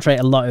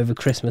concentrate a lot over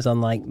Christmas on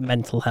like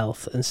mental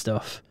health and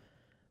stuff.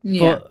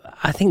 Yeah. But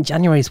I think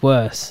January's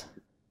worse.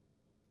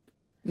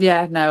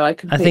 Yeah, no, I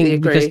completely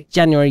agree. Because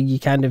January you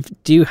kind of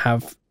do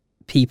have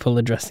people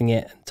addressing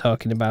it and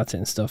talking about it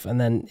and stuff,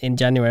 and then in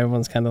January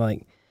everyone's kind of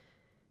like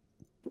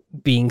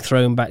being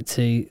thrown back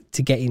to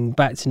getting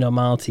back to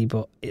normality,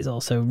 but it's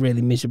also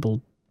really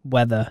miserable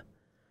weather.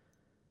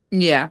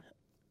 Yeah.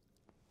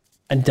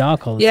 And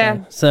dark all the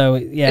time. So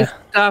yeah. It's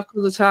dark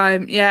all the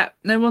time. Yeah.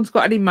 No one's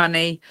got any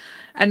money.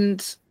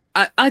 And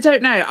I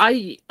don't know.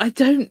 I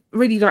don't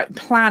really like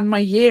plan my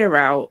year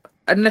out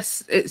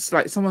unless it's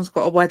like someone's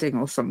got a wedding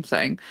or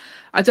something.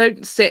 I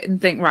don't sit and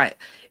think, right,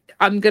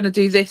 I'm going to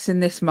do this in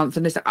this month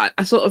and this.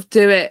 I sort of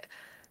do it,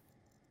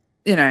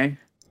 you know,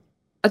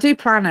 I do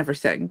plan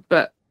everything,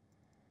 but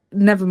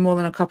never more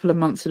than a couple of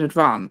months in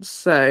advance.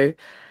 So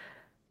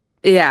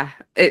yeah,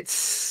 it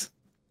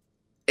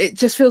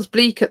just feels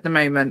bleak at the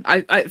moment.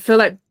 I feel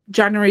like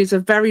January is a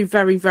very,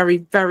 very, very,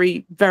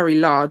 very, very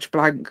large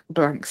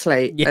blank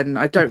slate, and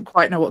I don't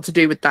quite know what to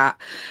do with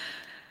that.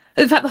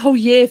 In fact, the whole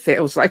year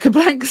feels like a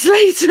blank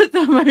slate at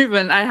the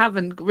moment. I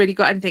haven't really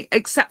got anything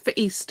except for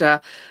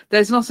Easter.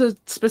 There's not a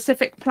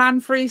specific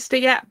plan for Easter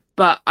yet,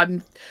 but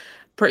I'm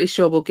pretty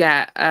sure we'll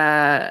get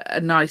a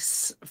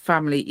nice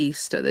family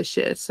Easter this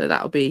year. So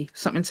that'll be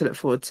something to look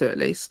forward to at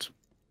least.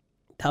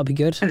 That'll be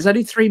good. And it's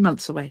only 3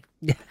 months away.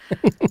 Yeah.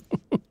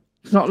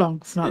 It's not long.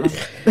 It's not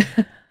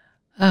long.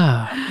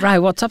 Right.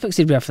 What topics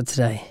did we have for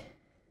today?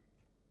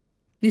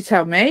 You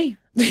tell me.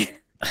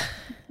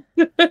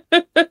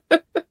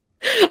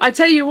 I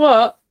tell you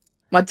what,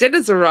 my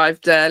dinner's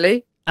arrived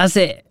early. Has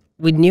it?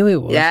 We knew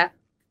it would. Yeah,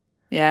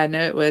 I knew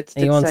it would.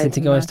 Are you wanting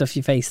to go and stuff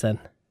your face then?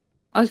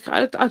 I'd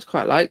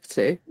quite like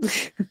to.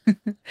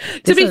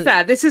 To be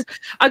fair, this is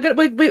I'm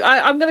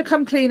gonna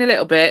come clean a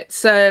little bit.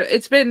 So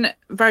it's been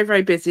very,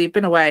 very busy,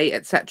 been away,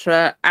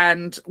 etc.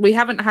 And we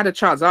haven't had a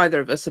chance, either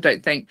of us, I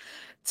don't think,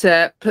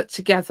 to put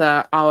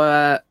together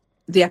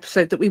the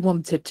episode that we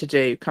wanted to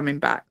do coming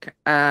back.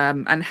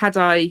 And had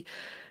I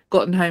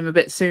gotten home a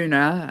bit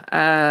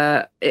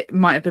sooner, it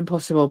might have been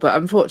possible, but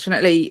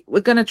unfortunately we're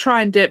going to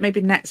try and do it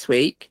maybe next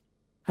week,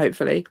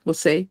 hopefully. We'll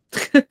see.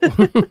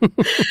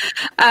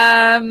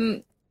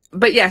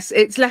 But yes,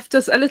 it's left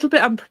us a little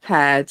bit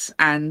unprepared,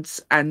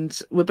 and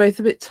we're both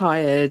a bit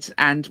tired,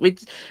 and we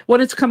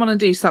wanted to come on and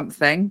do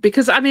something,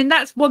 because I mean,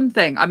 that's one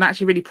thing I'm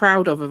actually really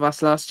proud of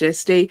us last year,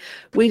 Steve.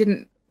 We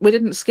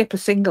didn't skip a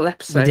single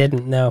episode. We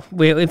didn't. No,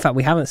 in fact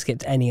we haven't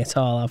skipped any at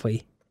all, have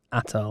we?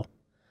 At all.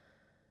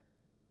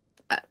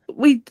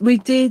 We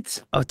did.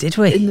 Oh, did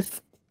we? In the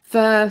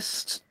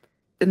first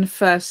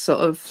sort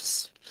of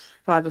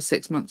 5 or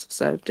 6 months or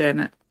so of doing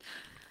it.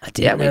 I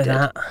didn't know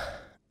that.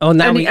 Oh,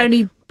 now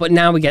but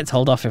now we get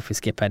told off if we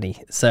skip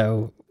any.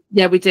 So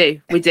yeah, we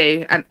do,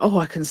 and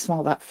I can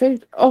smell that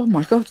food. Oh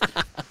my god.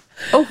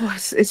 Oh,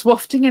 it's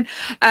wafting in.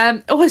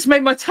 It's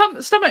made my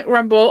stomach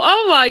rumble.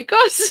 Oh my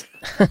god.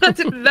 I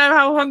didn't know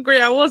how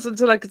hungry I was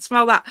until I could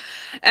smell that.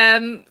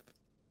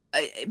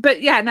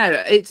 But yeah,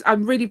 no,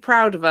 I'm really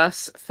proud of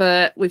us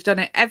we've done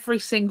it every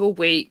single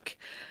week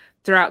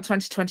throughout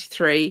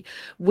 2023.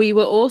 We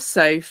were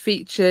also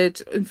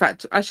featured. In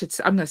fact, I'm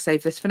going to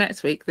save this for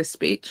next week. This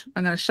speech,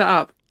 I'm going to shut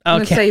up. I'm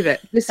going to save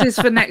it. This is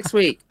for next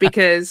week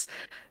because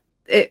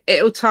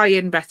it'll tie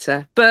in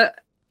better. But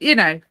you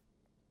know,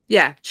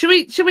 yeah. Should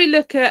we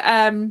look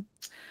at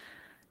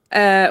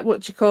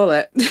what do you call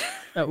it?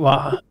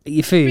 What,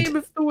 your food? Meme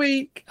of the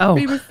week. Oh,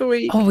 meme of the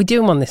week. Oh, we're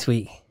doing one this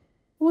week.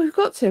 Well, we've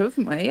got to,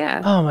 haven't we?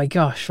 Yeah. Oh my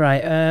gosh!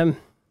 Right.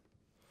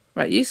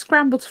 Right. You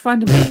scramble to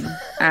find a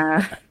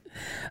meme.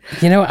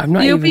 You know, I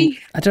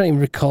don't even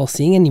recall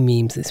seeing any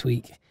memes this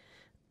week.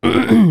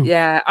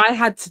 Yeah, I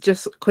had to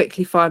just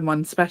quickly find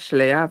one,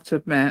 especially. I have to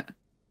admit.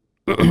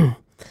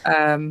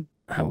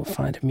 I will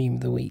find a meme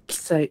of the week.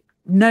 So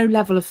no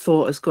level of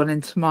thought has gone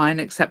into mine,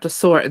 except I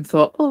saw it and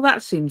thought, oh,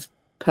 that seems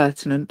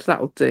pertinent.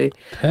 That'll do.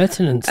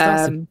 Pertinent.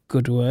 That's a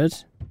good word.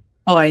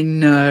 I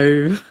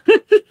know.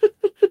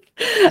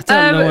 I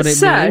don't know what it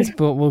means,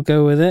 but we'll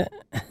go with it.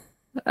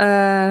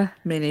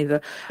 Me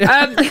neither.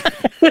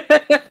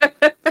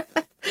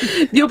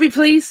 You'll be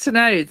pleased to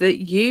know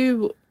that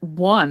you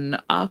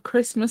won our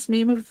Christmas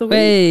meme of the week.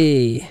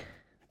 Hey,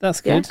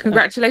 that's good. Yeah,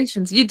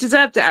 congratulations. You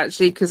deserved it,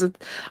 actually, because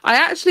I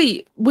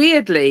actually,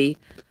 weirdly,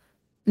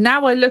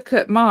 now I look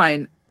at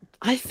mine,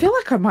 I feel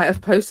like I might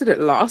have posted it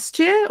last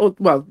year, or,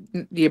 well,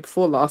 year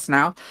before last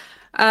now.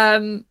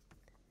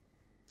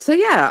 So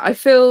yeah, I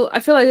feel I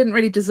didn't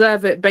really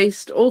deserve it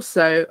based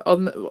also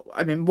on,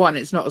 I mean, one,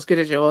 it's not as good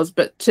as yours,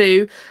 but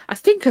two, I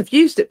think I've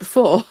used it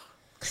before.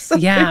 So.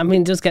 Yeah, I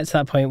mean, it does get to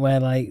that point where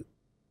like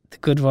the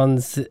good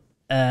ones,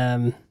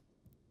 yeah,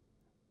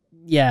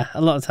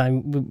 a lot of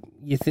time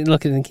you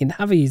look at thinking,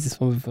 have I used this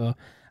one before?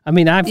 I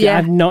mean,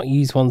 I've not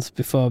used ones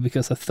before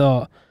because I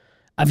thought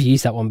I've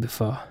used that one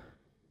before.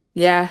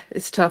 Yeah,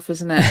 it's tough,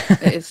 isn't it?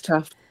 It is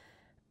tough.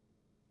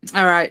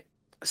 All right.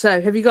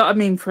 So, have you got a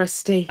meme for us,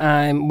 Steve?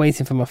 I'm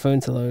waiting for my phone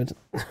to load.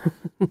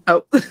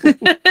 Oh.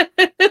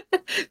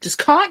 Just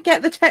can't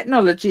get the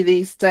technology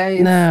these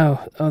days. No.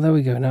 Oh, there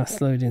we go. Now it's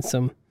loading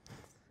some.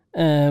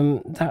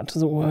 That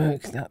doesn't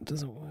work. That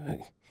doesn't work.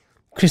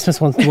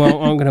 Christmas ones aren't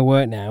going to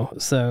work now,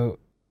 so...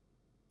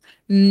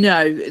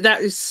 No,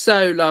 that is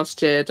so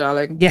last year,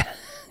 darling. Yeah.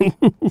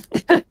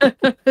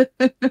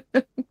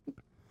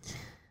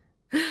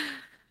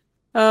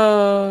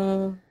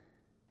 Oh...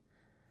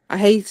 I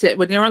hate it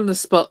when you're on the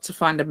spot to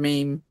find a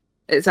meme.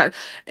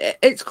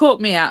 It's caught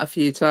me out a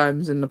few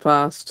times in the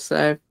past.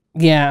 So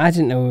yeah, I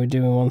didn't know we were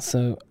doing one.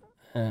 So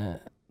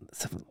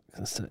let's have a look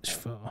and search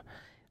for.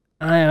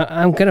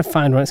 I'm gonna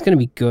find one. It's gonna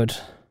be good.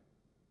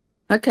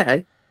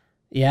 Okay.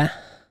 Yeah.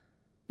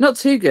 Not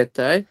too good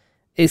though.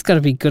 It's got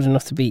to be good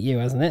enough to beat you,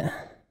 hasn't it?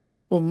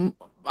 Well,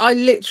 I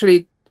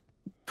literally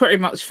pretty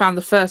much found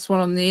the first one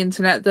on the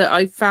internet that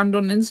I found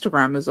on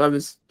Instagram as I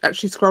was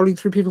actually scrolling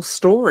through people's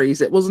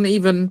stories. It wasn't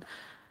even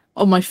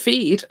on my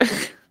feed.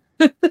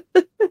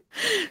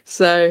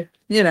 So,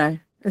 you know,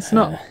 it's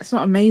not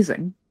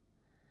amazing.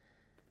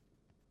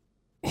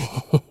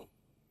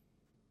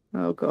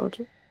 Oh god.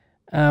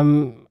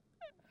 I'm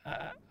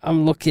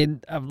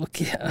looking.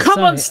 Come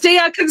on, Steve,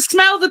 I can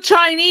smell the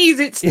Chinese.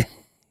 It's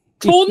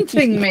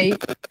taunting me.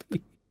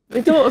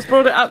 My daughter's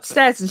brought it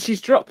upstairs and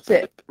she's dropped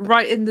it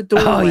right in the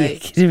doorway. Oh, you're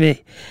kidding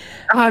me.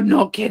 I'm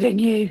not kidding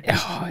you.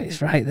 Oh,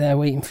 it's right there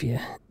waiting for you.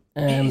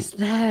 It's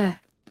there.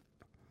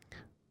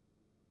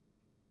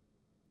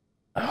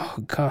 Oh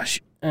gosh.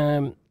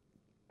 Okay,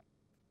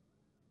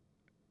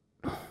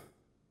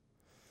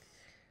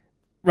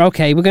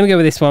 we're going to go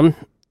with this one.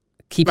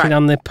 Keeping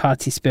on the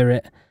party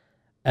spirit.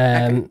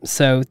 Okay.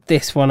 So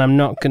this one, I'm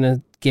not going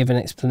to give an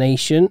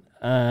explanation.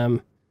 Why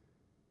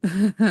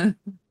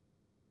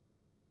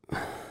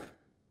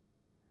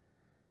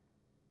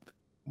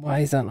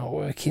is that not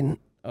working?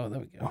 Oh,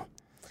 there we go.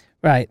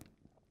 Right.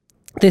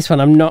 This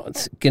one, I'm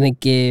not going to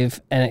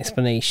give an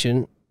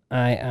explanation.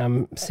 I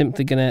am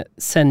simply going to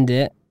send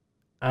it.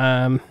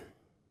 And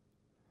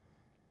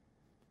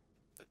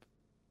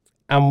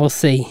we'll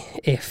see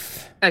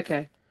if...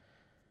 Okay.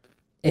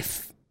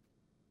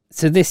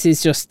 So this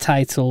is just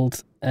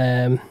titled,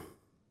 The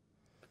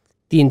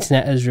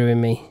Internet Has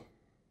Ruined Me.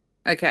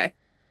 Okay.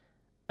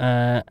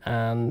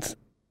 And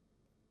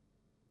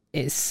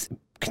it's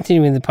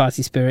continuing the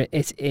party spirit.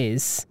 It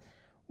is...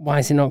 Why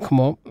has it not come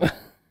up?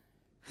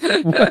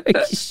 What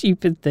a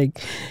stupid thing.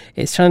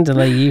 It's trying to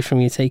delay you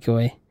from your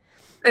takeaway.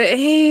 It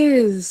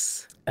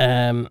is.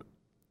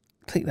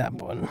 Click that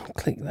button.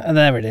 Click that. Oh,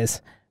 there it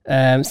is.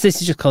 So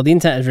this is just called The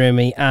Internet Has Ruined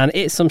Me, and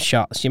it's some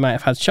shots. You might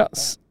have had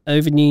shots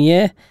over New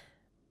Year,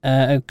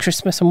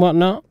 Christmas and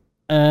whatnot.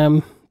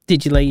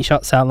 Did you lay your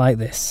shots out like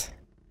this?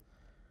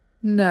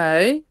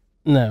 No.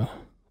 No.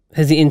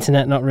 Has the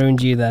internet not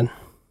ruined you then?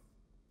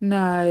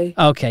 No.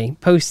 Okay.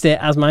 Post it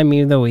as my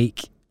meme of the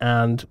week,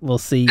 and we'll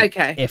see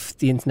if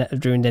the internet has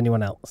ruined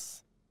anyone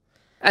else.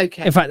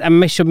 Okay. In fact,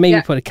 I should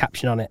maybe put a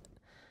caption on it.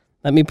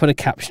 Let me put a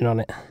caption on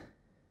it.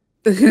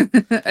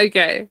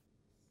 Okay.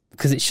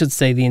 Because it should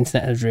say the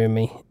internet has ruined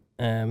me.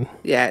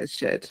 Yeah, it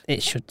should.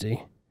 It should do.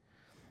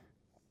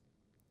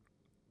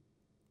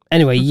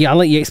 Anyway, I'll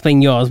let you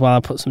explain yours while I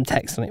put some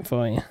text on it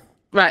for you.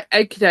 Right,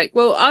 okay.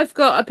 Well, I've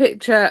got a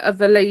picture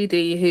of a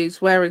lady who's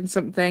wearing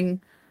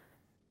something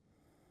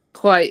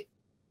quite,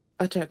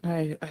 I don't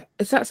know.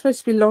 Is that supposed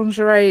to be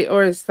lingerie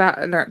or is that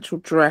an actual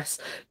dress?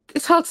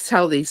 It's hard to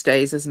tell these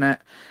days, isn't it?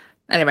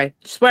 Anyway,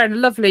 she's wearing a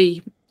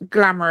lovely,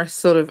 glamorous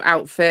sort of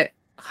outfit,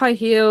 high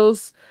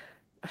heels,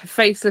 her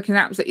face looking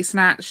absolutely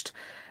snatched,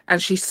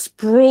 and she's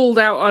sprawled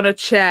out on a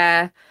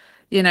chair,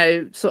 you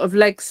know, sort of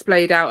legs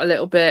splayed out a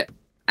little bit.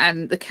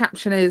 And the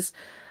caption is,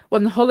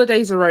 when the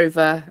holidays are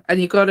over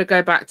and you got to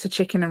go back to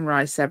chicken and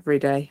rice every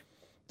day.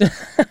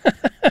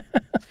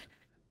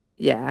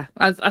 Yeah,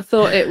 I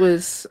thought it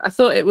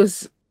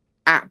was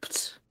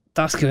apt.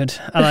 That's good.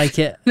 I like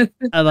it.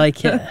 I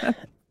like it.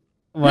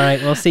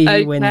 Right, we'll see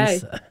who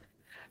wins.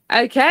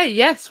 Okay,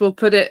 yes, we'll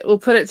put it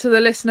to the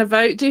listener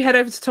vote. Do head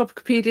over to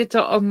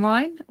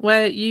topicopedia.online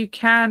where you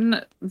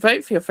can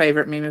vote for your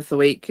favourite meme of the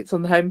week. It's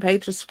on the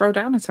homepage. Just scroll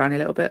down a tiny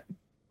little bit.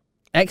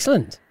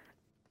 Excellent.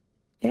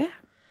 Yeah.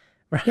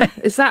 Right. Yeah.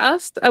 Is that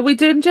us? Are we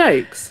doing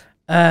jokes?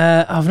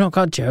 I've not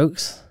got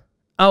jokes.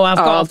 Oh, I've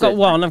got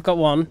one.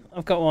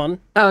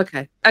 Oh,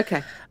 okay.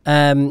 Okay.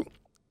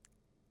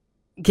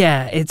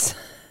 Yeah, it's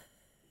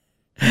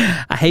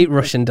I hate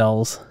Russian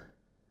dolls.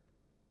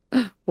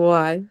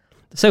 Why?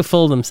 They're so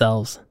full of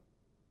themselves.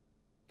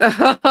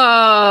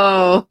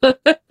 Oh.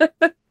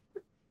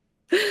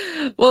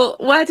 Well,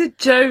 where did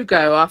Joe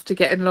go after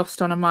getting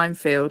lost on a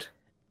minefield?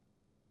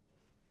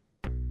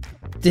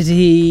 Did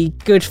he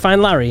go to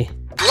find Larry?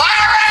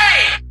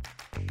 Larry!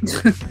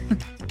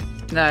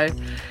 No.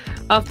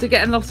 After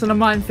getting lost on a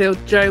minefield,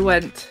 Joe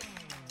went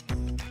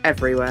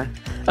everywhere.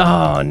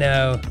 Oh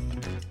no.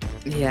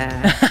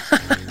 Yeah.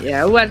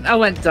 Yeah, I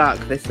went dark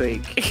this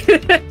week.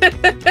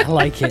 I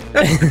like it.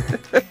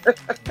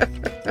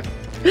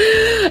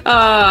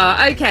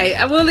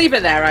 Okay, we'll leave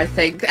it there, I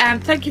think.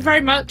 Thank you very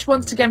much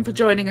once again for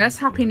joining us.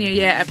 Happy New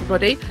Year,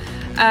 everybody.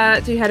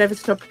 Do head over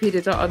to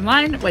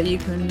topicopedia.online where you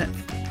can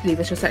leave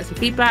us your sexy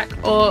feedback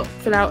or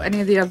fill out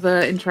any of the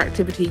other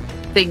interactivity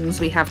things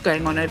we have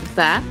going on over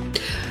there.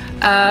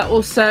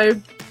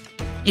 Also,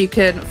 you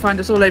can find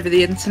us all over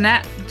the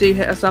internet. Do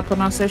hit us up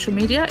on our social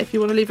media if you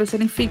want to leave us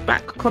any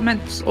feedback,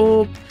 comments,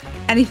 or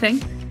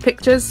anything.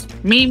 Pictures,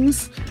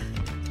 memes,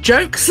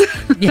 jokes.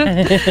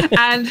 Yeah.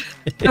 And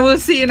we'll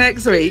see you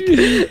next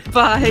week.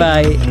 Bye.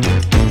 Bye.